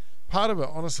away. And part of it,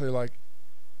 honestly, like,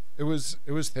 it was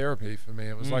therapy for me.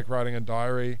 It was like writing a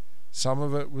diary. Some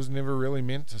of it was never really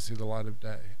meant to see the light of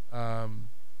day,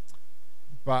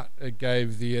 but it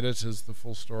gave the editors the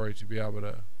full story to be able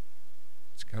to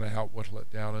kind of help whittle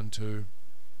it down into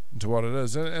what it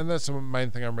is. And that's the main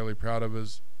thing I'm really proud of,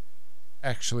 is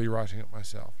actually writing it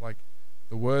myself. Like,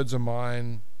 the words are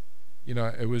mine.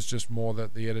 It was just more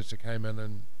that the editor came in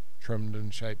and trimmed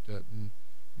and shaped it, and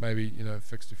maybe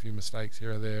fixed a few mistakes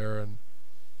here or there. And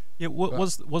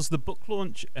was the book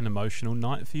launch an emotional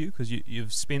night for you, because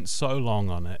you've spent so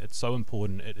long on it, it's so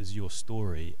important, it is your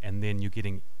story, and then you're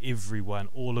getting everyone,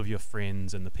 all of your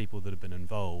friends and the people that have been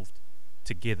involved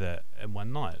together in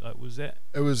one night? Like, was that?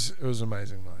 It was an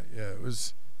amazing night. Yeah, it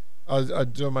was. I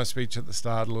doing my speech at the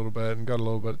start a little bit and got a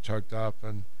little bit choked up,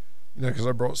 and because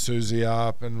I brought Susie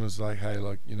up and was like, hey,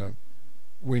 look,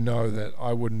 we know that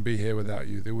I wouldn't be here without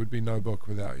you. There would be no book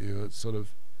without you. It's sort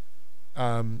of,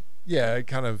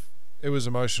 it was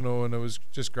emotional, and it was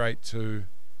just great to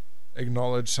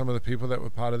acknowledge some of the people that were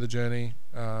part of the journey,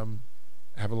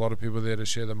 have a lot of people there to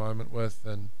share the moment with.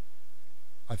 And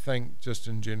I think just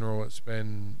in general, it's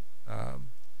been,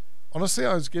 honestly,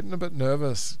 I was getting a bit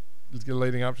nervous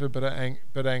leading up to it, a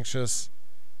bit anxious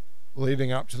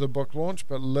leading up to the book launch,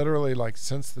 but literally, like,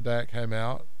 since the day it came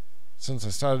out, since I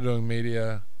started doing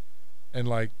media, and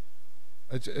like,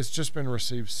 it's just been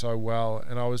received so well,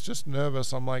 and I was just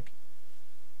nervous. I'm like,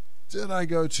 did I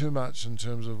go too much in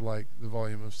terms of like the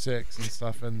volume of sex and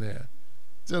stuff in there?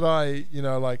 Did I,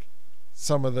 like,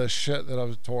 some of the shit that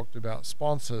I've talked about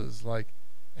sponsors, like,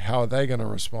 how are they going to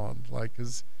respond? Like,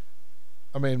 because,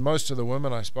 I mean, most of the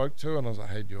women I spoke to, and I was like,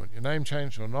 hey, do you want your name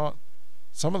changed or not?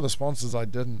 Some of the sponsors I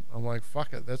didn't. I'm like,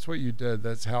 fuck it, that's what you did.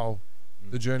 That's how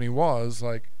the journey was.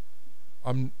 Like,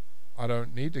 I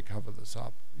don't need to cover this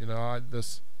up. You know,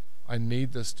 I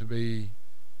need this to be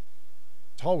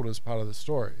told as part of the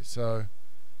story. So,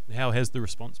 how has the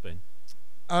response been?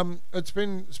 It's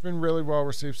been really well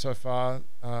received so far.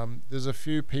 There's a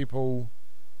few people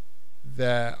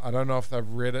that I don't know if they've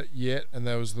read it yet, and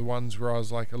there was the ones where I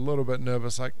was like a little bit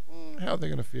nervous, like how are they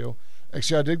going to feel?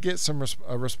 Actually, I did get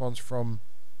a response from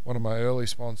one of my early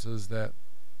sponsors that,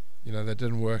 you know, that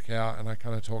didn't work out, and I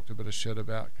kind of talked a bit of shit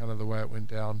about kind of the way it went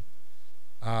down.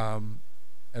 And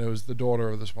it was the daughter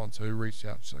of the sponsor who reached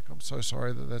out. She's like, I'm so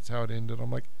sorry that's how it ended.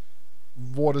 I'm like,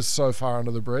 water's so far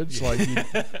under the bridge. Like,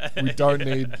 we don't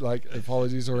need like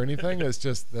apologies or anything. It's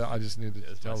just that I just needed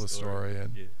to tell the story,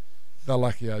 and they're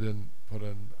lucky I didn't put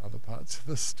in other parts of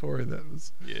the story that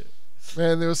was.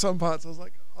 Man, there were some parts I was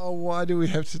like, oh, why do we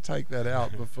have to take that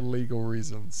out? But for legal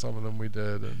reasons, some of them we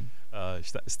did, and.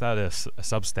 Start a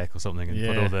Substack or something and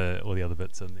put all the other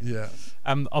bits in there.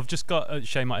 I've just got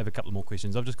Shay might have a couple more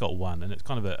questions. I've just got one, and it's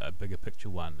kind of a bigger picture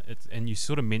one. And you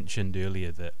sort of mentioned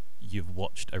earlier that you've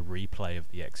watched a replay of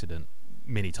the accident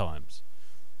many times.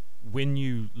 When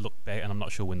you look back, and I'm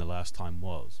not sure when the last time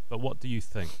was, but what do you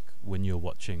think when you're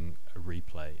watching a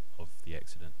replay of the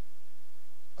accident?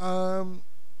 Now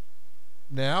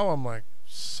I'm like,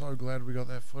 so glad we got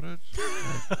that footage.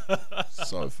 Like,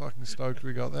 so fucking stoked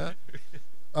we got that.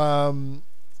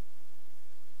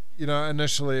 You know,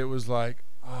 initially it was like,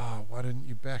 why didn't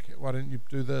you back it? Why didn't you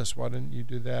do this? Why didn't you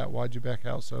do that? Why'd you back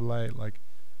out so late? Like,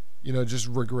 you know, just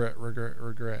regret.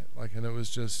 Like, and it was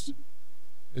just,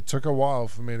 it took a while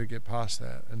for me to get past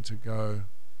that and to go,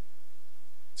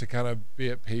 to kind of be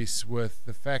at peace with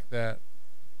the fact that,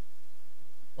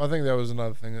 I think that was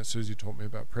another thing that Susie taught me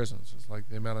about presence. It's like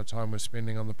the amount of time we're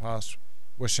spending on the past,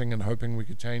 wishing and hoping we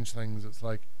could change things. It's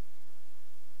like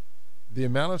the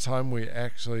amount of time we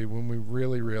actually, when we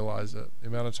really realize it, the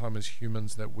amount of time as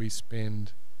humans that we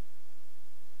spend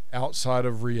outside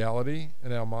of reality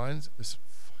in our minds is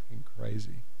fucking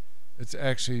crazy. It's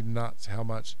actually nuts how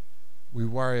much we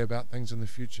worry about things in the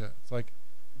future. It's like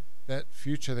that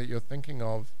future that you're thinking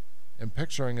of and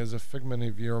picturing is a figment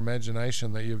of your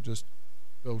imagination that you've just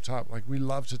built up. Like, we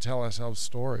love to tell ourselves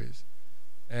stories,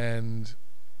 and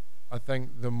I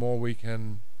think the more we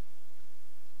can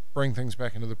bring things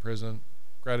back into the present,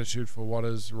 gratitude for what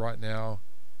is right now,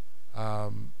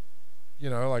 you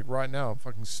know, like right now I'm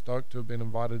fucking stoked to have been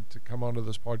invited to come onto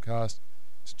this podcast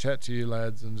to chat to you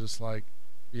lads and just like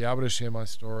be able to share my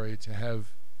story, to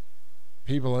have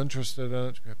people interested in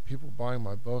it, to have people buying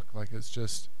my book. Like, it's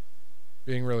just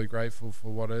being really grateful for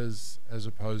what is, as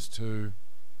opposed to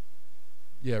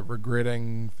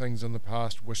regretting things in the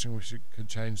past, wishing we could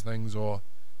change things, or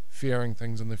fearing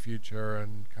things in the future,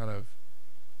 and kind of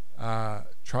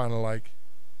trying to like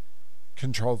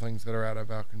control things that are out of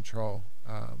our control.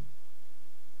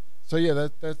 So yeah,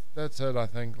 that's it. I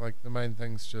think like the main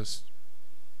thing's just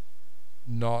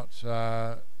not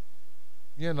try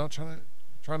not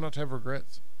to have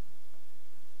regrets.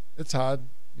 It's hard,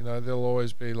 you know. There'll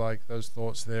always be like those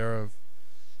thoughts there of,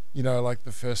 you know, like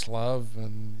the first love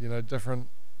and, you know, different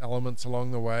elements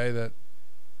along the way that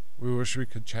we wish we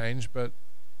could change. But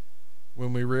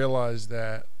when we realize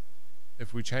that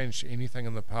if we changed anything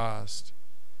in the past,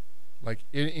 like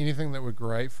anything that we're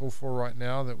grateful for right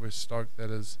now, that we're stoked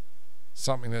that is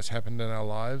something that's happened in our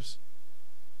lives,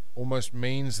 almost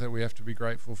means that we have to be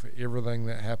grateful for everything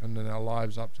that happened in our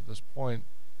lives up to this point.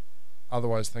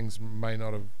 Otherwise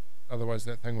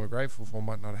that thing we're grateful for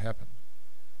might not have happened.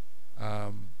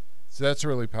 So that's a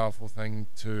really powerful thing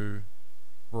to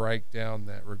break down,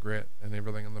 that regret and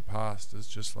everything in the past, is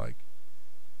just like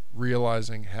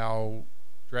realizing how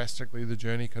drastically the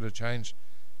journey could have changed.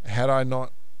 Had I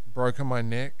not broken my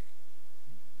neck,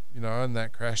 you know, in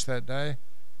that crash that day,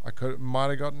 I might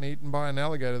have gotten eaten by an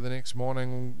alligator the next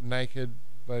morning, naked,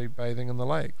 bathing in the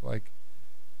lake. Like,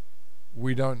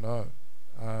 we don't know.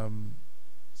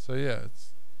 So yeah,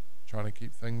 it's trying to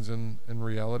keep things in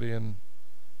reality and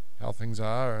how things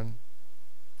are. And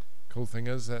cool thing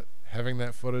is that having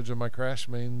that footage of my crash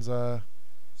means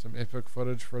some epic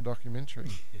footage for a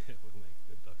documentary. Yeah, we'll make a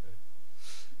good doco.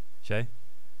 Shay?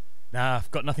 Nah,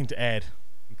 I've got nothing to add.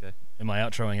 Okay. Am I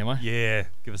outroing, am I? Yeah,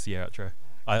 give us the outro.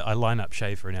 I line up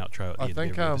Shay for an outro at the end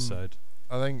of every episode.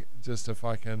 I think just if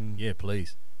I can... Yeah,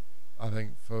 please. I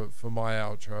think for my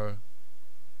outro,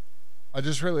 I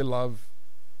just really love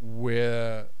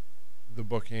where the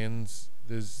book ends.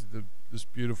 There's this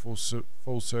beautiful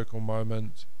full circle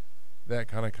moment that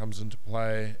kind of comes into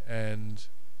play, and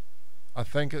I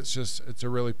think it's a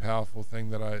really powerful thing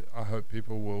that I hope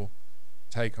people will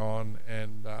take on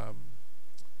and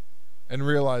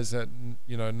realize that,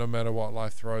 you know, no matter what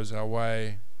life throws our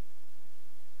way,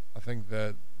 I think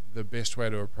that the best way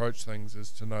to approach things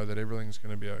is to know that everything's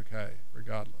going to be okay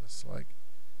regardless. Like,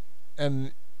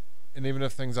 and even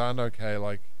if things aren't okay,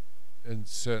 like in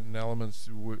certain elements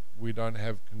we don't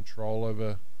have control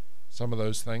over some of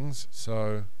those things,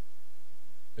 so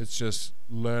it's just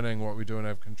learning what we do and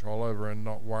have control over and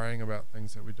not worrying about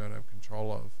things that we don't have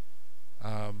control of.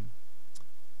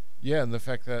 And the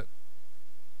fact that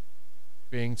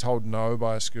being told no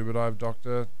by a scuba dive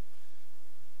doctor,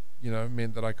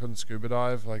 meant that I couldn't scuba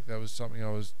dive. Like, that was something I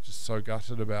was just so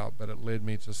gutted about, but it led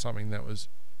me to something that was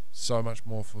so much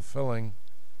more fulfilling.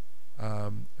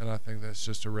 And I think that's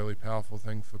just a really powerful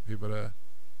thing for people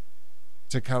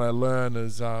to kind of learn,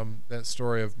 is that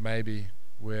story of maybe,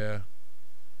 where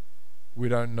we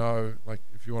don't know. Like,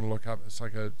 if you want to look up, it's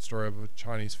like a story of a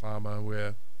Chinese farmer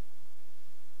where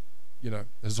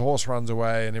his horse runs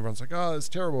away and everyone's like, oh, it's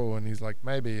terrible, and he's like,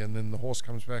 maybe, and then the horse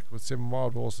comes back with 7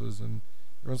 wild horses and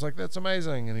everyone's like, that's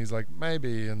amazing, and he's like,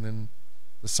 maybe, and then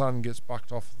the son gets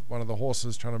bucked off one of the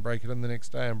horses trying to break it in the next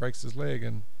day and breaks his leg,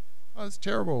 and oh, it's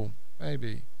terrible,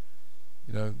 maybe.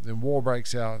 Then war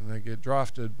breaks out and they get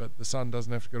drafted, but the son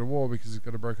doesn't have to go to war because he's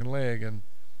got a broken leg. And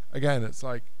again, it's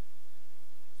like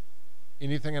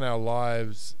anything in our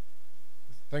lives,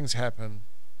 things happen,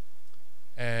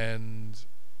 and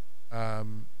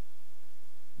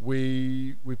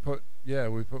we put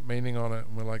meaning on it,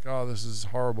 and we're like, oh, this is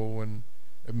horrible, and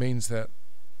it means that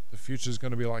the future is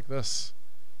going to be like this.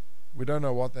 We don't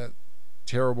know what that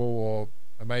terrible or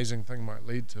amazing thing might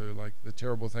lead to. Like, the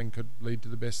terrible thing could lead to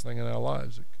the best thing in our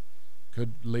lives. It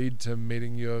could lead to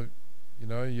meeting your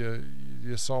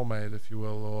soulmate, if you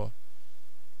will, or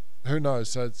who knows.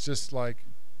 So it's just like,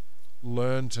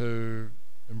 learn to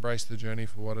embrace the journey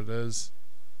for what it is,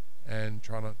 and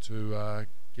try not to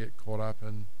get caught up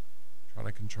in trying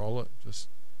to control it. Just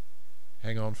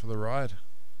hang on for the ride.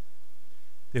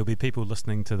 There'll be people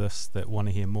listening to this that want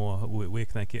to hear more. Where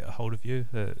can they get a hold of you?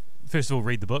 First of all,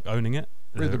 read the book, Owning It,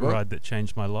 Read the book. Ride That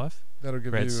Changed My Life. That'll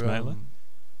give Brad you Smeele.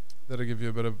 That'll give you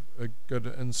a bit of a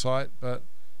good insight. But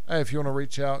hey, if you want to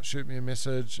reach out, shoot me a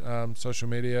message. Social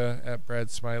media at Brad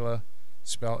Smeele,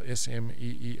 spelled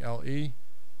Smeele.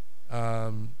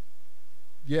 I'm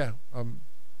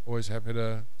always happy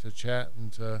to chat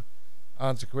and to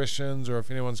answer questions, or if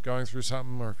anyone's going through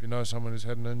something, or if you know someone who's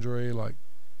had an injury, like,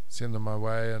 send them my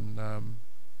way. And don't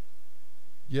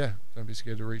be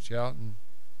scared to reach out. And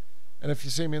if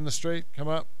you see me in the street, come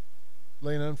up,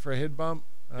 lean in for a head bump.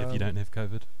 If you don't have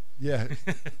COVID. Yeah.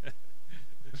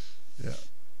 Yeah.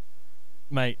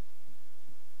 Mate,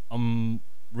 I'm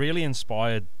really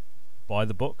inspired by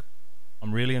the book.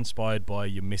 I'm really inspired by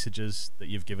your messages that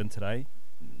you've given today.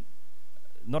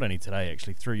 Not only today,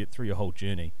 actually, through your whole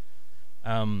journey.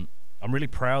 I'm really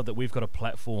proud that we've got a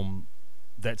platform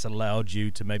that's allowed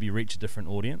you to maybe reach a different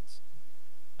audience.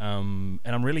 And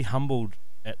I'm really humbled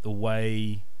at the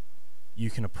way you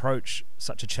can approach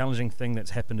such a challenging thing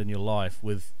that's happened in your life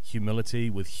with humility,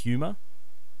 with humor,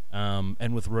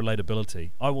 and with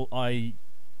relatability. I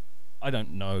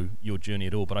don't know your journey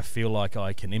at all, but I feel like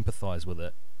I can empathize with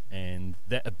it, and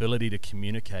that ability to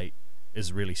communicate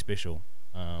is really special.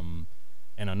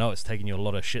 And I know it's taken you a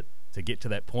lot of shit to get to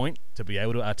that point, to be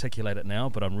able to articulate it now,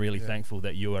 but I'm really thankful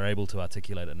that you are able to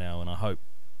articulate it now, and I hope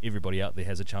everybody out there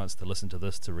has a chance to listen to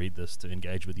this, to read this, to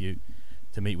engage with you,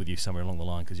 to meet with you somewhere along the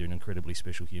line, because you're an incredibly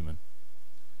special human.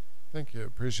 Thank you.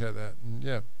 Appreciate that.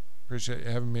 And appreciate you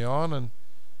having me on and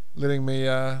letting me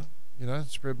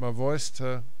spread my voice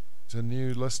to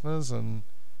new listeners, and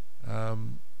I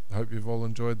hope you've all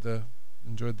enjoyed the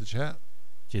chat.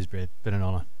 Cheers, Brad. Been an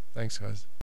honour. Thanks, guys.